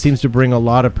MagFed seems to bring a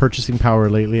lot of purchasing power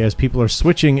lately as people are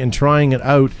switching and trying it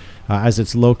out as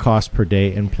it's low cost per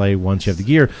day and play once you have the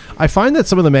gear. I find that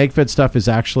some of the MagFed stuff is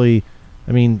actually,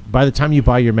 by the time you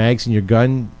buy your mags and your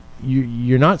gun,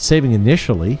 you're not saving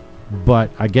initially,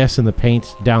 but I guess in the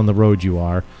paint down the road you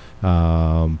are.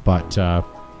 But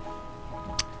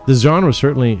the genre is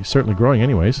certainly growing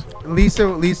anyways.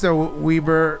 Lisa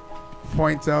Weber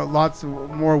points out lots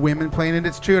more women playing it.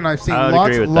 It's true, and I've seen I would lots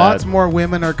agree with lots that. more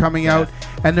women are coming out,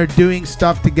 and they're doing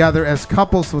stuff together as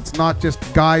couples. So it's not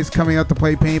just guys coming out to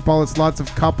play paintball. It's lots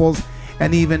of couples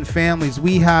and even families.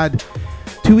 We had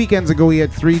 2 weekends ago. We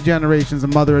had 3 generations: a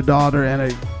mother, a daughter,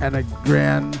 and a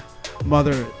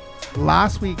grandmother.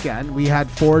 Last weekend we had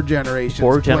 4 generations.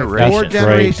 4 generations. Four That's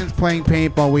generations playing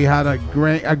paintball. We had a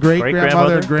great grandmother,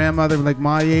 Great-grandmother? grandmother like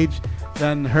my age,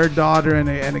 then her daughter and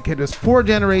a kid. There's 4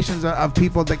 generations of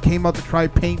people that came out to try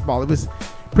paintball. It was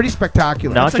pretty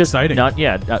spectacular. Not That's just exciting.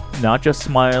 not just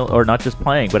smile or not just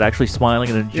playing, but actually smiling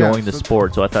and enjoying the so-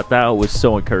 sport. So I thought that was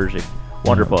so encouraging.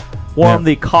 Wonderful. Warm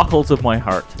the cockles of my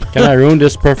heart. Can I ruin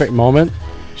this perfect moment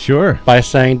Sure. by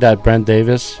saying that Brent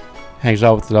Davis hangs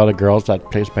out with a lot of girls that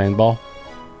plays paintball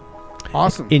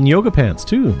Awesome. In yoga pants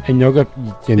too. and yoga?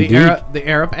 Indeed. The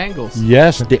Arab angles.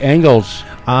 Yes, the angles.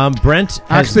 Brent has,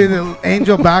 Actually, the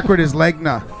angel backward is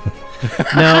Legna.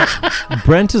 now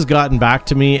Brent has gotten back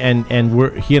to me, and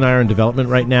he and I are in development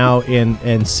right now,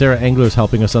 and Sarah Engler is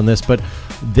helping us on this, but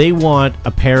they want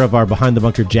a pair of our behind the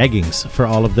bunker jeggings for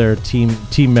all of their team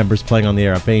members playing on the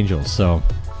Arab Angels. So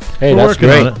Hey, we're that's working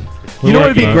great. on it. You know what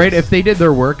would be We're great working if they did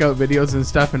their workout videos and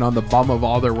stuff, and on the bum of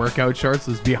all their workout shorts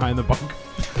was behind the bunker.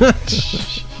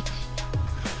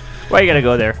 Why are you gonna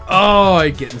go there? Oh, I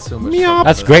get in so much trouble.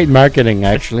 That's great marketing,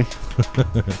 actually.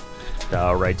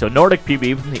 All right. So Nordic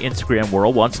PB from the Instagram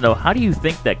world wants to know, how do you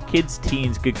think that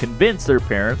teens could convince their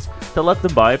parents to let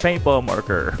them buy a paintball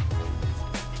marker?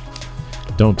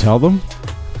 Don't tell them.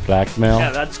 Blackmail.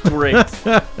 Yeah, that's great.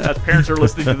 Parents are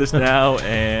listening to this now,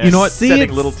 and You know what? sending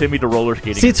it's- little Timmy to roller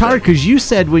skating. See, it's hard instead. because you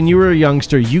said when you were a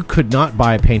youngster you could not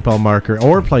buy a paintball marker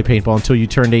or play paintball until you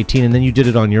turned 18, and then you did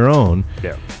it on your own.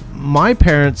 Yeah. My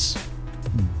parents,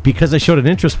 because I showed an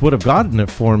interest, would have gotten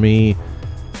it for me.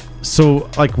 So,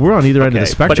 like, we're on either end of the Okay,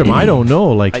 spectrum. but- I don't know.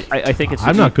 Like, I think it's.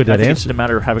 I'm not good I at think it's answering. a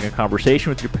matter of having a conversation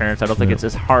with your parents. I don't think Yeah. it's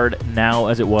as hard now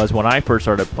as it was when I first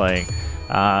started playing.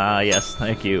 Yes,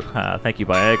 thank you,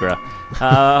 Viagra.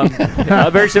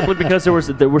 Very simply because there was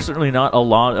certainly not a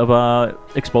lot of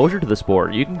exposure to the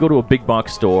sport. You can go to a big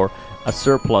box store, a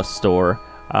surplus store,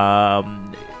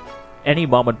 any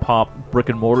mom and pop brick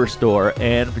and mortar store,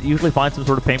 and usually find some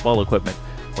sort of paintball equipment.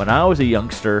 When I was a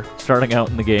youngster starting out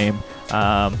in the game,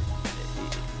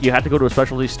 you had to go to a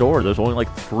specialty store. There's only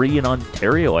like 3 in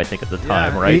Ontario, I think, at the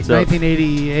time, right?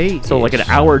 1988. So like an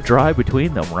hour drive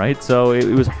between them, right? So it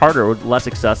was harder, less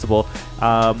accessible,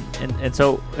 and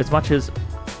so as much as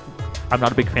I'm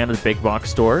not a big fan of the big box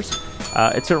stores,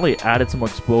 it certainly added some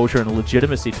exposure and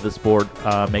legitimacy to the sport,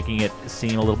 making it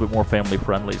seem a little bit more family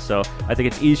friendly. So I think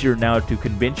it's easier now to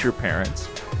convince your parents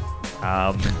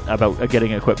about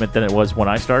getting equipment than it was when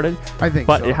I started. I think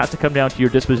But so. it has to come down to your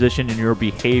disposition and your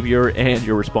behavior and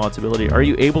your responsibility. Are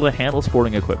you able to handle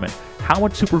sporting equipment? How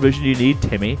much supervision do you need,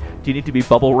 Timmy? Do you need to be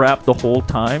bubble wrapped the whole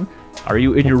time? Are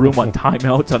you in your room on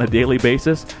timeouts on a daily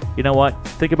basis? You know what?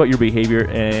 Think about your behavior,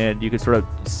 and you can sort of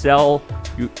sell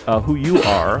who you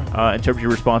are in terms of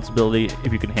your responsibility,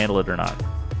 if you can handle it or not.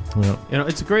 Yeah. You know,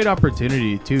 it's a great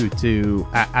opportunity too to,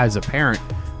 as a parent,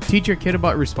 teach your kid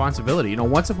about responsibility. You know,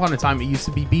 once upon a time it used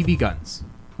to be BB guns,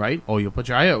 right? Oh, you'll put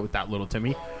your eye out with that, little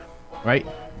Timmy, right?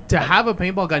 To have a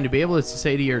paintball gun, to be able to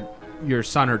say to your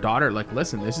son or daughter, like,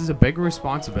 listen, this is a big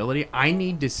responsibility. I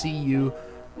need to see you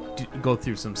go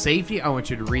through some safety. I want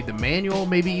you to read the manual.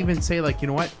 Maybe even say, like, you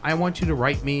know what? I want you to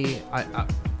write me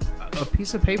a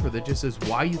piece of paper that just says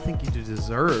why you think you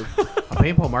deserve a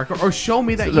paintball marker, or show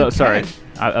me that you can. Sorry,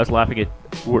 I was laughing at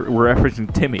we're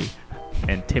referencing Timmy,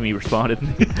 and Timmy responded,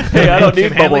 "Hey, I don't need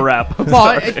Tim bubble Hanley. wrap."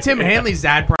 Well, Tim Hanley's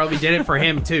dad probably did it for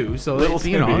him too. So Little it's,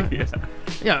 you know, Timmy, yeah.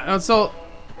 yeah. And so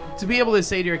to be able to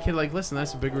say to your kid, like, listen,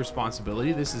 that's a big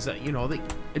responsibility. This is, you know,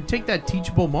 and take that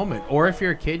teachable moment. Or if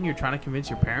you're a kid and you're trying to convince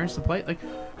your parents to play, like,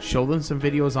 show them some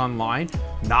videos online,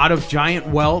 not of giant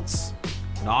welts.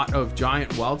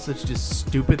 That's just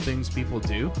stupid things people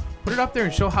do. Put it up there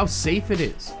and show how safe it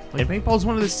is. Like, paintball is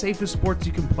one of the safest sports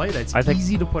you can play. That's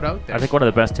easy to put out there. I think one of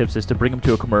the best tips is to bring them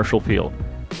to a commercial field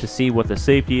to see what the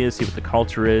safety is, see what the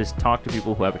culture is, talk to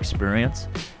people who have experience,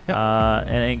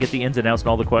 and get the ins and outs and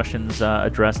all the questions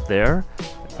addressed there.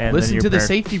 And Listen then your to the parent-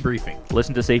 safety briefing.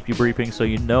 Listen to safety briefing so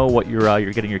you know what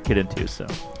you're getting your kid into. So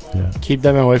Keep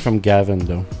them away from Gavin,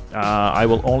 though. I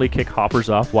will only kick hoppers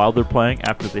off while they're playing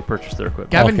after they purchase their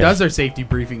equipment. Gavin Okay. does our safety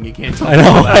briefing. You can't tell I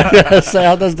know. So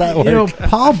how does that work? You know,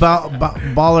 Paul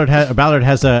Ballard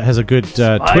has a good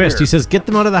twist. He says, get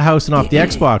them out of the house and off the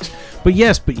Xbox. But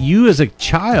you as a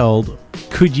child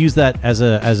could use that as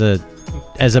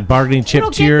a bargaining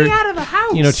chip to your, out of the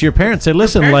house. to your parents. Say,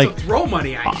 listen, Parents like, will throw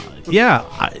money at you.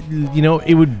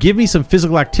 it would give me some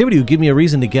physical activity. It would give me a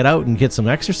reason to get out and get some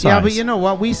exercise. Yeah, but you know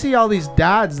what? We see all these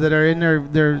dads that are in their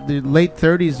late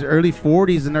 30s, early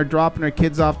 40s, and they're dropping their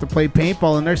kids off to play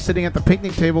paintball, and they're sitting at the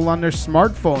picnic table on their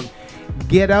smartphone.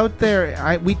 Get out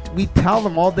there. We tell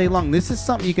them all day long, this is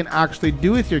something you can actually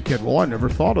do with your kid. Well, I never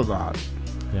thought of that.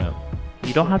 Yeah.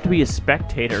 You don't have to be a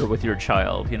spectator with your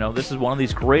child. This is one of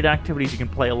these great activities you can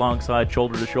play alongside,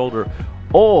 shoulder to shoulder.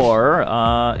 Or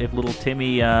if little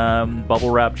Timmy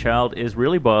bubble wrap child is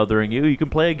really bothering you, you can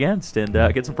play against and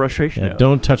get some frustration out.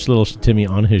 Don't touch little Timmy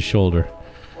on his shoulder.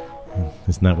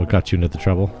 Isn't that what got you into the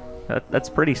trouble? That's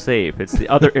pretty safe. It's the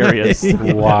other areas that'll get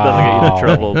you Wow. into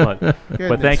trouble.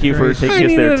 But thank you for taking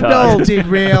us there, an Todd. adult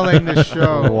derailing the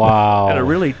show. Wow. In a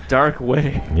really dark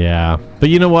way. Yeah. But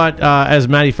you know what? As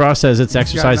Matty Frost says, it's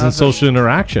exercise and nothing. social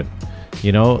interaction.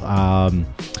 It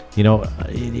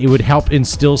would help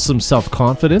instill some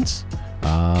self-confidence.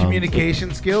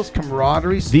 Communication skills,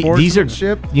 camaraderie, These are,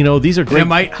 sportsmanship. these are And great. it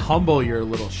might humble your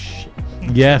little shit.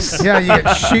 Yes. Yeah, you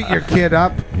can shoot your kid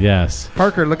up. Yes.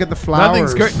 Parker, look at the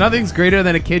flowers. Nothing's greater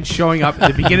than a kid showing up at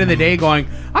the beginning of the day going,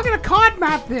 I'm gonna cod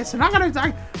map this and I'm gonna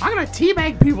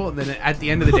teabag people, and then at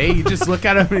the end of the day you just look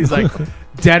at him and he's like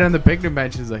dead on the picnic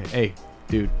bench. He's like, hey,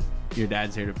 dude, your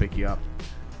dad's here to pick you up.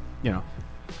 Eat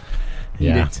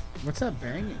Yeah. it. What's that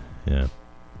banging? Yeah.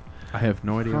 I have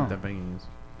no idea Huh. what that banging is.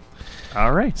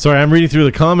 All right. Sorry, I'm reading through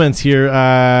the comments here.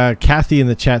 Kathy in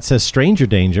the chat says stranger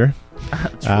danger.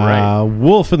 That's right.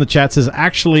 Wolf in the chat says,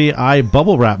 actually, I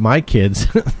bubble wrap my kids.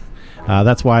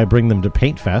 That's why I bring them to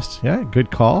Paint Fest. Yeah, good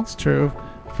call. It's true.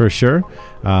 For sure.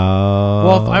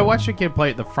 Well, I watched a kid play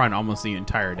at the front almost the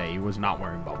entire day. He was not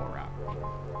wearing bubble wrap.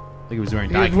 Like he was wearing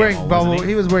He was wearing camo, bubble. wasn't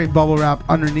He was wearing bubble wrap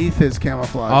underneath his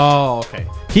camouflage. Oh, okay.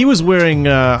 He was wearing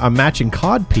a matching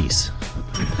cod piece.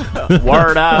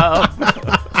 Word up.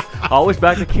 Always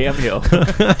back to Cameo.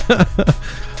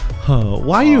 Oh,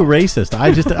 why are you racist?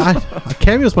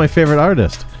 Cameo's my favorite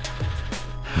artist.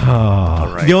 All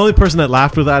right. The only person that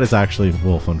laughed with that is actually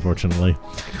Wolf, unfortunately.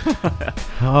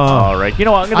 All right. You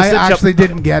know what? I'm going to I cinch actually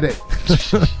didn't get it.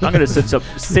 I'm going to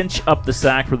cinch up the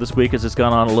sack for this week as it's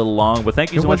gone on a little long. But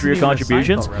thank you It so much for your wasn't even a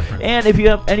contributions. Seinfeld reference. And if you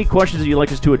have any questions that you'd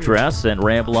like us to address and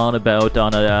ramble on about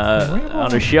on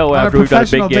a show On a after we've got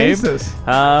a big professional game, basis.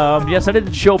 send it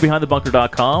to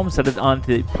showbehindthebunker.com. Send it on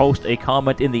to post a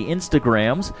comment in the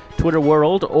Instagrams, Twitter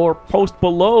world, or post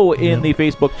below in the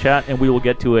Facebook chat, and we will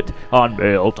get to it on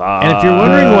mail time. And if you're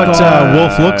wondering what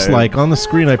Wolf looks like, on the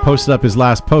screen I posted up his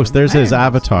last post. There's his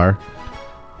avatar.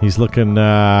 He's looking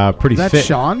pretty Is that fit.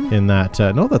 Sean? In that,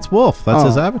 no, that's Wolf. That's Oh.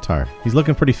 his avatar. He's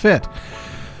looking pretty fit.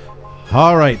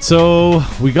 All right, so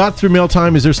we got through mail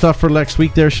time. Is there stuff for next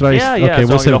week there? Should I? Yeah, Okay, so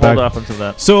we'll I'm send going it to hold back. off until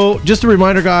that. So, just a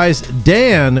reminder, guys,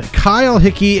 Dan, Kyle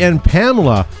Hickey, and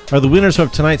Pamela are the winners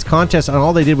of tonight's contest, and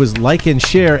all they did was like and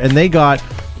share, and they got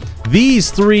these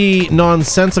 3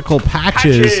 nonsensical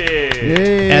patches.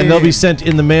 Yay. And they'll be sent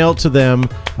in the mail to them.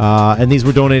 And these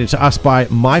were donated to us by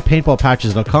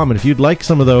mypaintballpatches.com. And if you'd like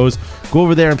some of those, go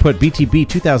over there and put BTB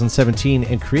 2017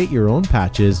 and create your own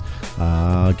patches.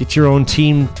 Get your own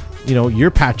team, your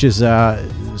patches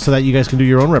so that you guys can do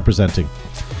your own representing.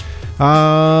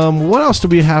 What else do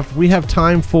we have? We have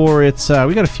time for we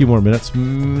got a few more minutes.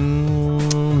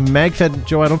 MagFed,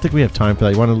 Joe, I don't think we have time for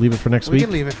that. You want to leave it for next We week?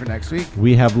 can leave it for next week.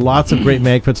 We have lots of great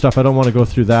MagFed stuff. I don't want to go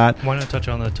through that. Why not touch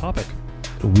on the topic?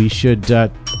 We should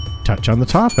touch on the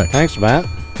topic. Thanks, Matt.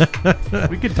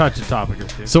 We could touch a topic or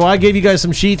two. So I gave you guys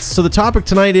some sheets. So the topic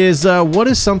tonight is what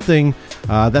is something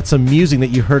that's amusing that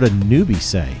you heard a newbie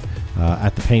say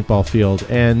at the paintball field?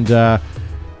 And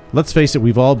let's face it,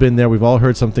 we've all been there. We've all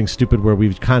heard something stupid where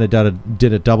we've kind of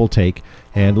did a double take.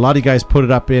 And a lot of you guys put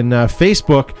it up in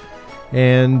Facebook.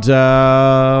 And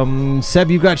Seb,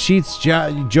 you got sheets.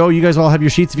 Joe, you guys all have your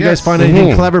sheets. If you guys Yes. find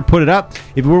anything clever, put it up.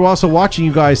 If we're also watching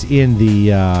you guys in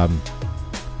the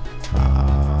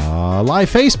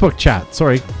live Facebook chat.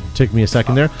 Sorry, took me a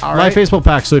second there. all Live right. Facebook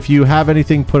pack. So if you have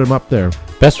anything, put them up there.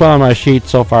 Best one on my sheet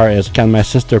so far is Can My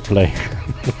Sister Play?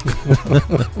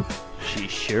 She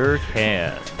sure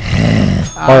can.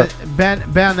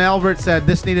 Ben Albert said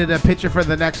this needed a picture for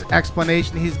the next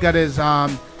explanation. He's got his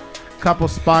couple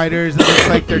spiders. It looks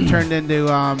like they're turned into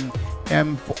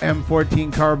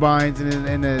M14 carbines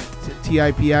and a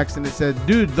TIPX, and it said,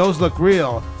 "Dude, those look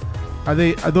real. Are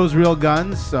those real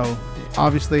guns?" So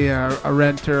obviously a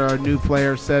renter or a new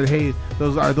player said, "Hey,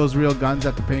 are those real guns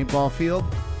at the paintball field?"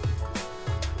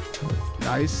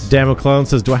 Nice. Dan McClellan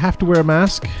says, "Do I have to wear a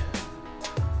mask?"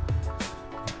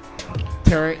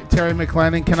 Terry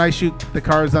McLennan, can I shoot the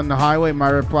cars on the highway? My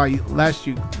reply,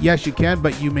 yes, you can,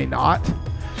 but you may not.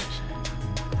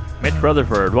 Mitch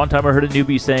Rutherford. One time I heard a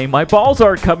newbie saying, "My balls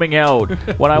aren't coming out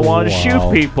when I want to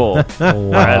shoot people." I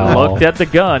Wow. looked at the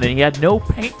gun, and he had no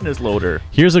paint in his loader.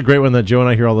 Here's a great one that Joe and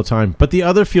I hear all the time. But the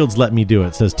other fields let me do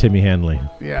it, says Timmy Hanley.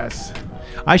 Yes.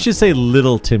 I should say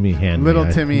little Timmy Hanley.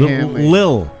 Little Timmy Hanley.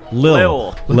 Lil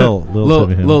Lil. Timmy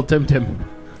Hanley. Little Tim.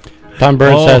 Tom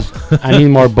Burns Oh. says, "I need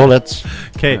more bullets."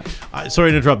 Okay,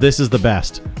 sorry to interrupt. This is the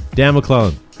best. Dan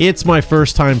McClellan, it's my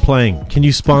first time playing. Can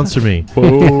you sponsor me?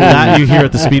 That you hear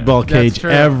at the Speedball Cage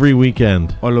true. every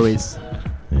weekend. Always.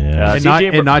 Yeah.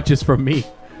 And not just from me.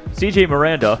 CJ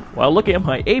Miranda, while looking at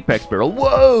my Apex barrel,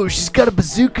 whoa, she's got a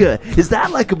bazooka. Is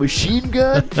that like a machine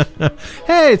gun?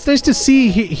 Hey, it's nice to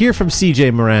hear from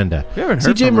CJ Miranda. We haven't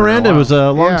heard CJ from her in a Miranda while. was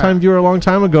a long-time Yeah. viewer a long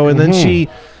time ago, and then she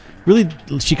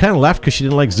kind of left because she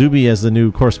didn't like Zuby as the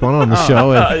new correspondent on the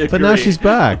show, but now agree. she's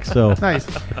back. So Nice.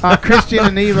 Christian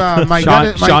and Eva, my Sean,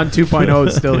 gun is, my, Sean 2.0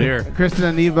 is still here. Kristen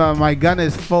and Eva, my gun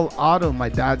is full auto. My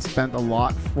dad spent a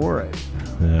lot for it.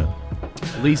 yeah.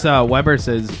 Lisa Weber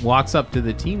says, walks up to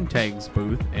the Team Tags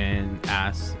booth and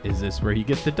asks, "Is this where you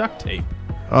get the duct tape?"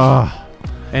 Oh,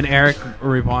 And Eric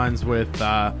responds with,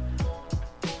 "The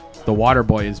water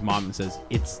boy is mom," and says,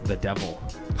 "It's the devil."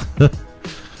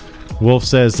 Wolf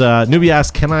says, newbie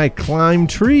asks, can I climb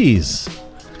trees?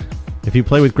 If you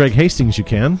play with Greg Hastings, you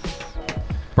can.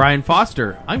 Brian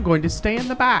Foster, "I'm going to stay in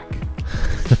the back."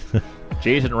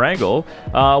 Jason Rangel,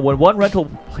 when one rental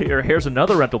player hears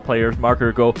another rental player's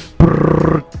marker go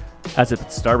brrrr, as if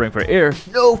it's starving for air,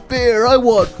 no fear, I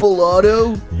want full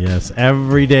auto. Yes,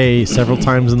 every day, several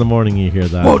times in the morning you hear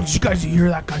that. Oh, did you guys hear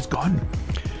that guy's gun?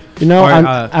 You know, All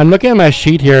right, I'm looking at my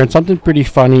sheet here, and something pretty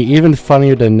funny, even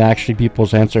funnier than actually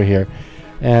people's answer here.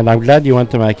 And I'm glad you went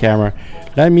to my camera.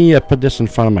 Let me put this in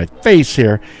front of my face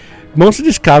here. Most of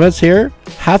these comments here,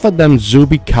 half of them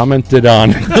Zuby commented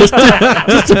on, just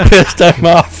to piss them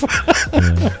off.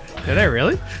 Did I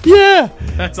really? Yeah,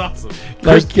 That's awesome.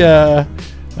 like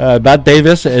Matt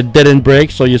Davis, it didn't break,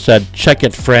 so you said, "Check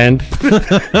it, friend."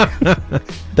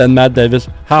 Then Matt Davis,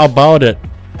 "How about it?"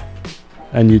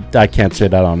 And I can't say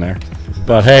that on there,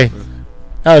 but hey,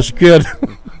 that was good.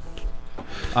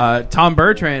 Tom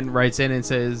Bertrand writes in and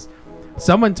says,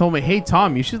 "Someone told me, hey,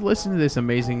 Tom, you should listen to this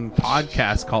amazing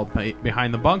podcast called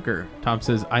Behind the Bunker." Tom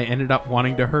says, "I ended up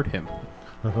wanting to hurt him."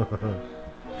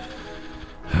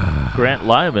 Grant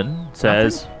Lyman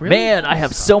says, Nothing? Really? "Man, I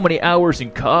have so many hours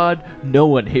in COD, no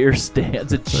one here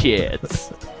stands a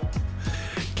chance."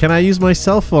 Can I use my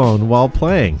cell phone while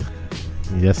playing?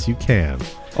 Yes, you can.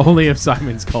 Only if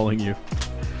Simon's calling you.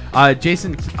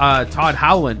 Jason Todd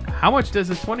Howland, "How much does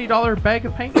a $20 bag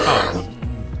of paint cost?"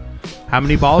 "How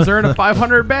many balls are in a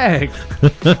 500 bag?"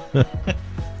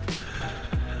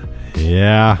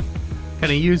 Yeah. "Can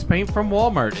I use paint from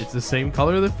Walmart? It's the same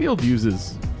color the field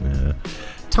uses."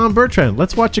 Tom Bertrand,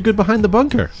 let's watch a good Behind the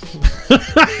Bunker.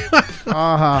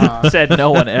 Said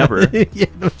no one ever. Yeah,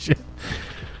 no shit.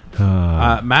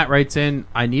 Matt writes in,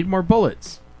 "I need more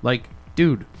bullets." Like,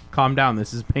 dude, calm down.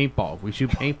 This is paintball. We shoot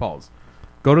paintballs.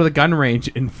 Go to the gun range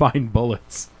and find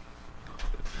bullets.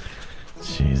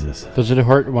 Jesus. Does it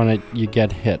hurt when you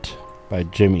get hit by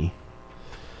Jimmy?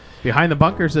 Behind the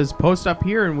Bunker says, "Post up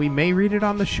here and we may read it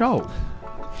on the show."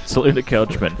 Selena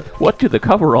Couchman, what do the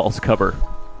coveralls cover?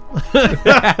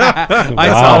 I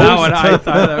saw that one. I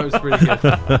thought that was pretty good.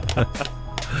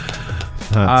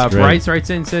 That's great. Bryce writes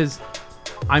in and says,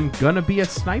 "I'm gonna be a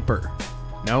sniper."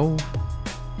 No,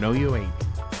 you ain't.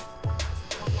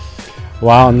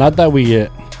 Wow, not that we.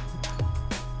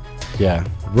 Yeah.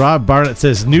 Rob Barnett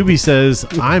says, newbie says,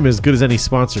 I'm as good as any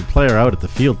sponsored player out at the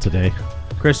field today.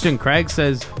 Christian Craig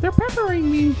says, "They're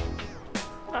peppering me."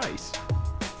 Nice.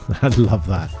 I love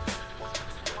that.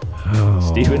 Oh.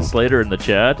 Steven Slater in the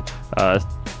chat,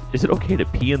 is it okay to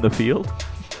pee in the field?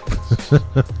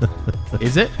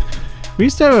 Is it? We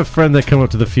used to have a friend that come up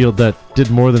to the field that did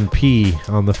more than pee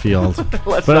on the field.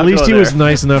 Let's But not at least go he was there.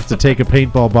 nice enough to take a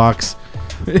paintball box,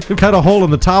 cut a hole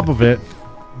in the top of it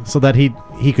so that he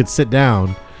could sit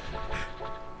down.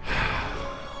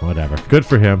 Whatever. Good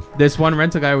for him. This one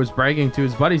rental guy was bragging to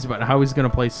his buddies about how he's going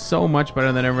to play so much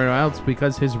better than everyone else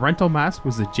because his rental mask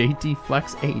was a JT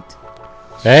Flex 8.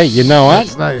 Hey, you know what?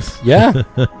 That's nice. Yeah.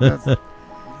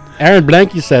 Aaron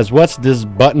Blanky says, "What's this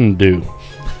button do?"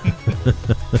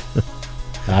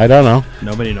 I don't know.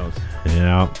 Nobody knows.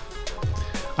 Yeah.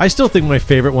 I still think my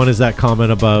favorite one is that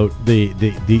comment about the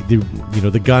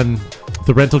gun,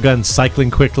 the rental gun cycling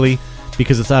quickly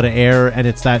because it's out of air and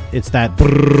it's that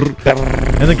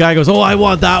brrr, and the guy goes, "Oh, I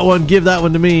want that one. Give that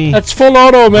one to me." That's full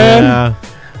auto, man.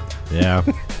 Yeah.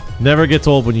 Never gets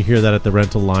old when you hear that at the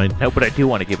rental line. No, but I do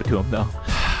want to give it to him, though.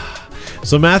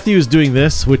 So Matthew is doing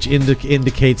this, which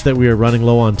indicates that we are running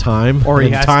low on time. Or he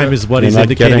and has time to- is what You're he's not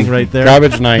indicating kidding. right there.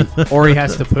 Garbage night. Or he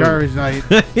has to poo. Garbage night.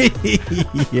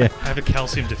 Yeah. I have a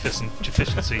calcium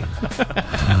deficiency.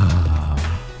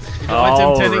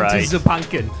 All Tending right. to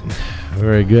Zupankin.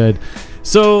 Very good.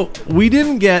 So we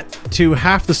didn't get to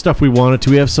half the stuff we wanted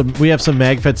to. We have some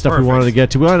MagFed stuff we wanted to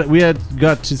get to. We had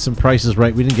got to some prices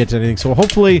right. We didn't get to anything. So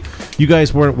hopefully you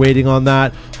guys weren't waiting on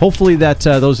that. Hopefully that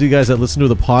those of you guys that listen to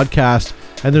the podcast,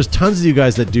 and there's tons of you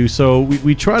guys that do. So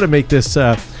we try to make this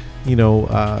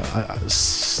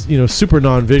super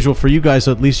non-visual for you guys,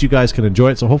 so at least you guys can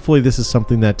enjoy it. So hopefully this is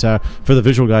something that for the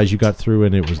visual guys you got through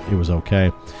and it was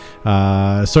okay.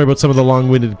 Sorry about some of the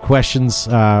long-winded questions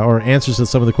or answers to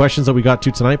some of the questions that we got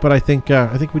to tonight, but I think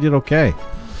we did okay.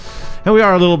 And we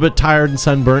are a little bit tired and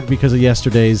sunburnt because of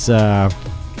yesterday's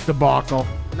Debacle.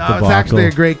 No, Debacle. it was actually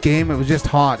a great game. It was just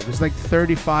hot. It was like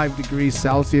 35 degrees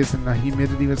Celsius and the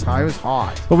humidity was high. It was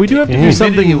hot. But we do have to do Humidity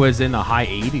something. was in the high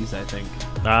 80s, I think.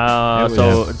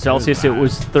 So It in Celsius, was it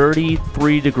was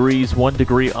 33 degrees, 1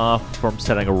 degree off from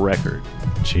setting a record.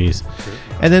 Jeez.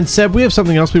 And then Seb, we have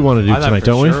something else we want to do I thought tonight, for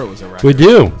don't sure it was a record. We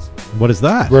do. we? What is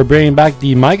that? We're bringing back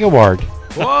the Mike Award,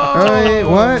 Whoa! Hey,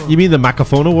 what? You mean the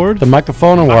Macaphone Award? the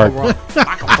Microphone Award.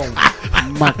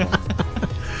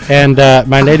 And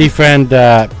my lady friend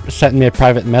sent me a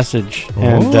private message.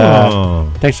 And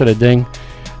thanks for the ding.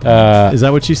 Is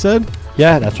that what she said?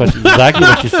 Yeah, that's exactly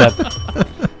what she said.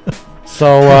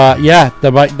 So,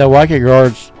 the Mike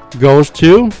Award goes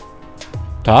to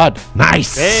Todd.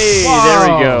 Nice. Hey, Whoa.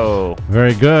 there we go.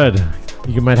 Very good.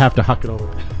 You might have to huck it over.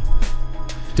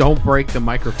 Don't break the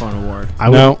microphone award.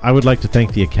 I would like to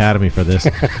thank the Academy for this.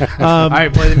 All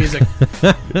right, play the music.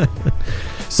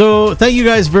 So thank you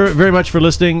guys very much for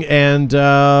listening, and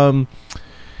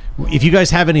if you guys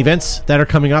have any events that are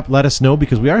coming up, let us know,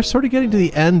 because we are sort of getting to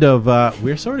the end of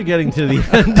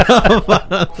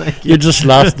thank you. You just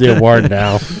lost the award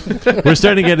now. We're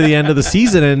starting to get to the end of the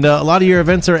season, and a lot of your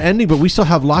events are ending, but we still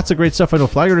have lots of great stuff. I know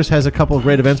Flaggers has a couple of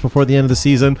great events before the end of the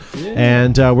season,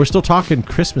 and we're still talking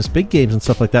Christmas big games and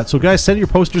stuff like that. So guys, send your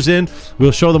posters in.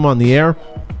 We'll show them on the air.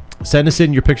 Send us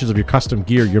in your pictures of your custom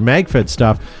gear, your MagFed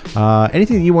stuff,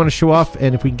 anything that you want to show off,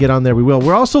 and if we can get on there, we will.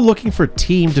 We're also looking for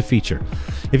team to feature.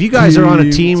 If you guys are on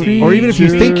a team, or even if you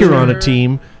think you're on a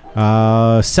team,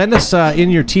 send us in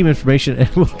your team information, and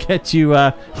we'll get you.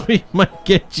 We might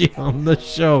get you on the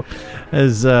show.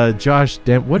 As Josh,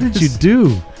 damn, what did you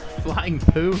do? Flying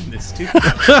poo in this studio.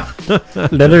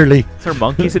 Literally. Is there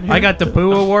monkeys in here? I got the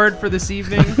poo award for this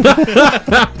evening.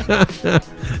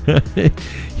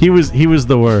 He was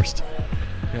the worst.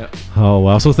 Yeah. Oh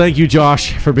well. So thank you,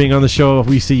 Josh, for being on the show.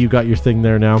 We see you got your thing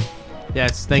there now.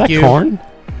 Yes, Is thank that you. corn?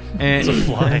 And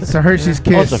It's a Hershey's Oh,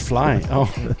 Kiss. it's a fly.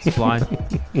 Oh. it's blind.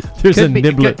 There's a Could be-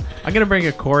 niblet. I'm gonna bring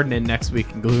a cord in next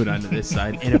week and glue it onto this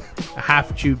side, and a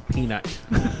half-chewed peanut.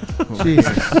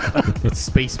 Jesus. It's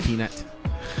space peanut.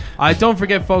 Don't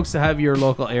forget, folks, to have your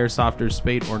local airsofters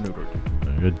spayed or neutered.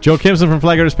 Good. Joe Kimson from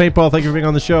Flag Artist Paintball. Thank you for being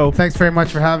on the show. Thanks very much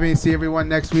for having me. See everyone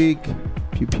next week.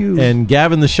 Pew pew. And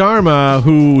Gavin the Sharma,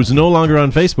 who's no longer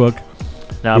on Facebook.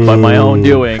 Not by my own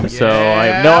doing, so I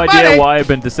have no Yeah, idea buddy. why I've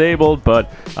been disabled,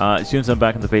 but as soon as I'm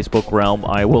back in the Facebook realm,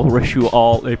 I will wish you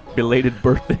all a belated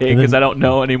birthday, because I don't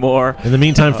know anymore. In the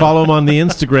meantime, follow him on the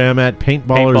Instagram at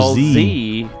Paintball PaintballerZ.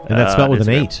 Z. And that's spelled with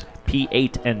an Instagram.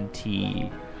 8.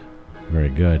 P8NT. Very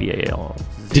good. BAL.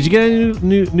 Did you get any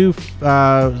new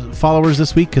followers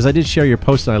this week? Because I did share your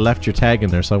post and I left your tag in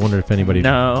there, so I wonder if anybody...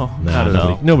 No, Nah, not at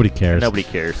all. nobody cares. Nobody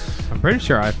cares. I'm pretty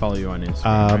sure I follow you on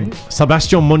Instagram. Right?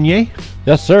 Sebastian Monnier,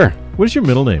 Yes, sir. what is your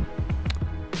middle name?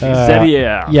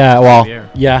 Xavier. Yeah, well, Xavier.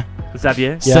 yeah.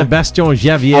 Xavier? Yeah. Sebastian I was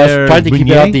Javier trying to keep it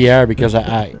Bunier? out the air because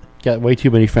I get way too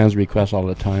many friends requests all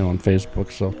the time on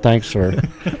Facebook. So thanks for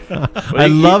I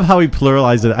love how he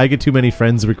pluralized it. I get too many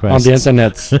friends on requests. the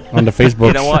internet, on the Facebook.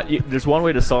 You know what? There's one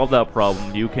way to solve that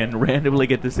problem. You can randomly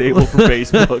get disabled from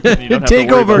Facebook. And you don't have Take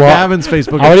to worry over about Well, Gavin's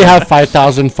Facebook. I already have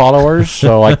 5,000 followers,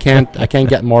 so I can't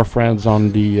get more friends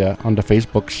on the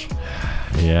Facebooks.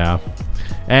 Yeah.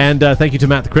 And thank you to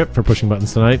Matt the Crip for pushing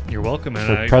buttons tonight. You're welcome, and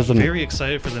For I'm president. very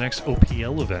excited for the next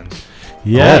OPL event.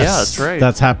 Yes, yeah, that's right.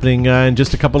 That's happening in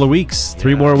just a couple of weeks,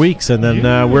 3 more weeks, and then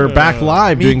we're back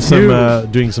live Me doing too.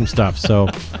 doing some stuff. So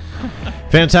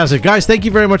fantastic, guys! Thank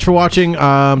you very much for watching.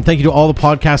 Thank you to all the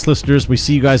podcast listeners. We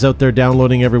see you guys out there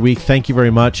downloading every week. Thank you very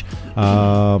much.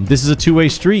 This is a two-way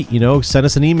street. You know, send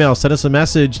us an email, send us a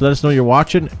message, let us know you're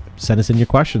watching. Send us in your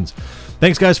questions.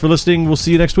 Thanks, guys, for listening. We'll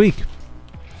see you next week.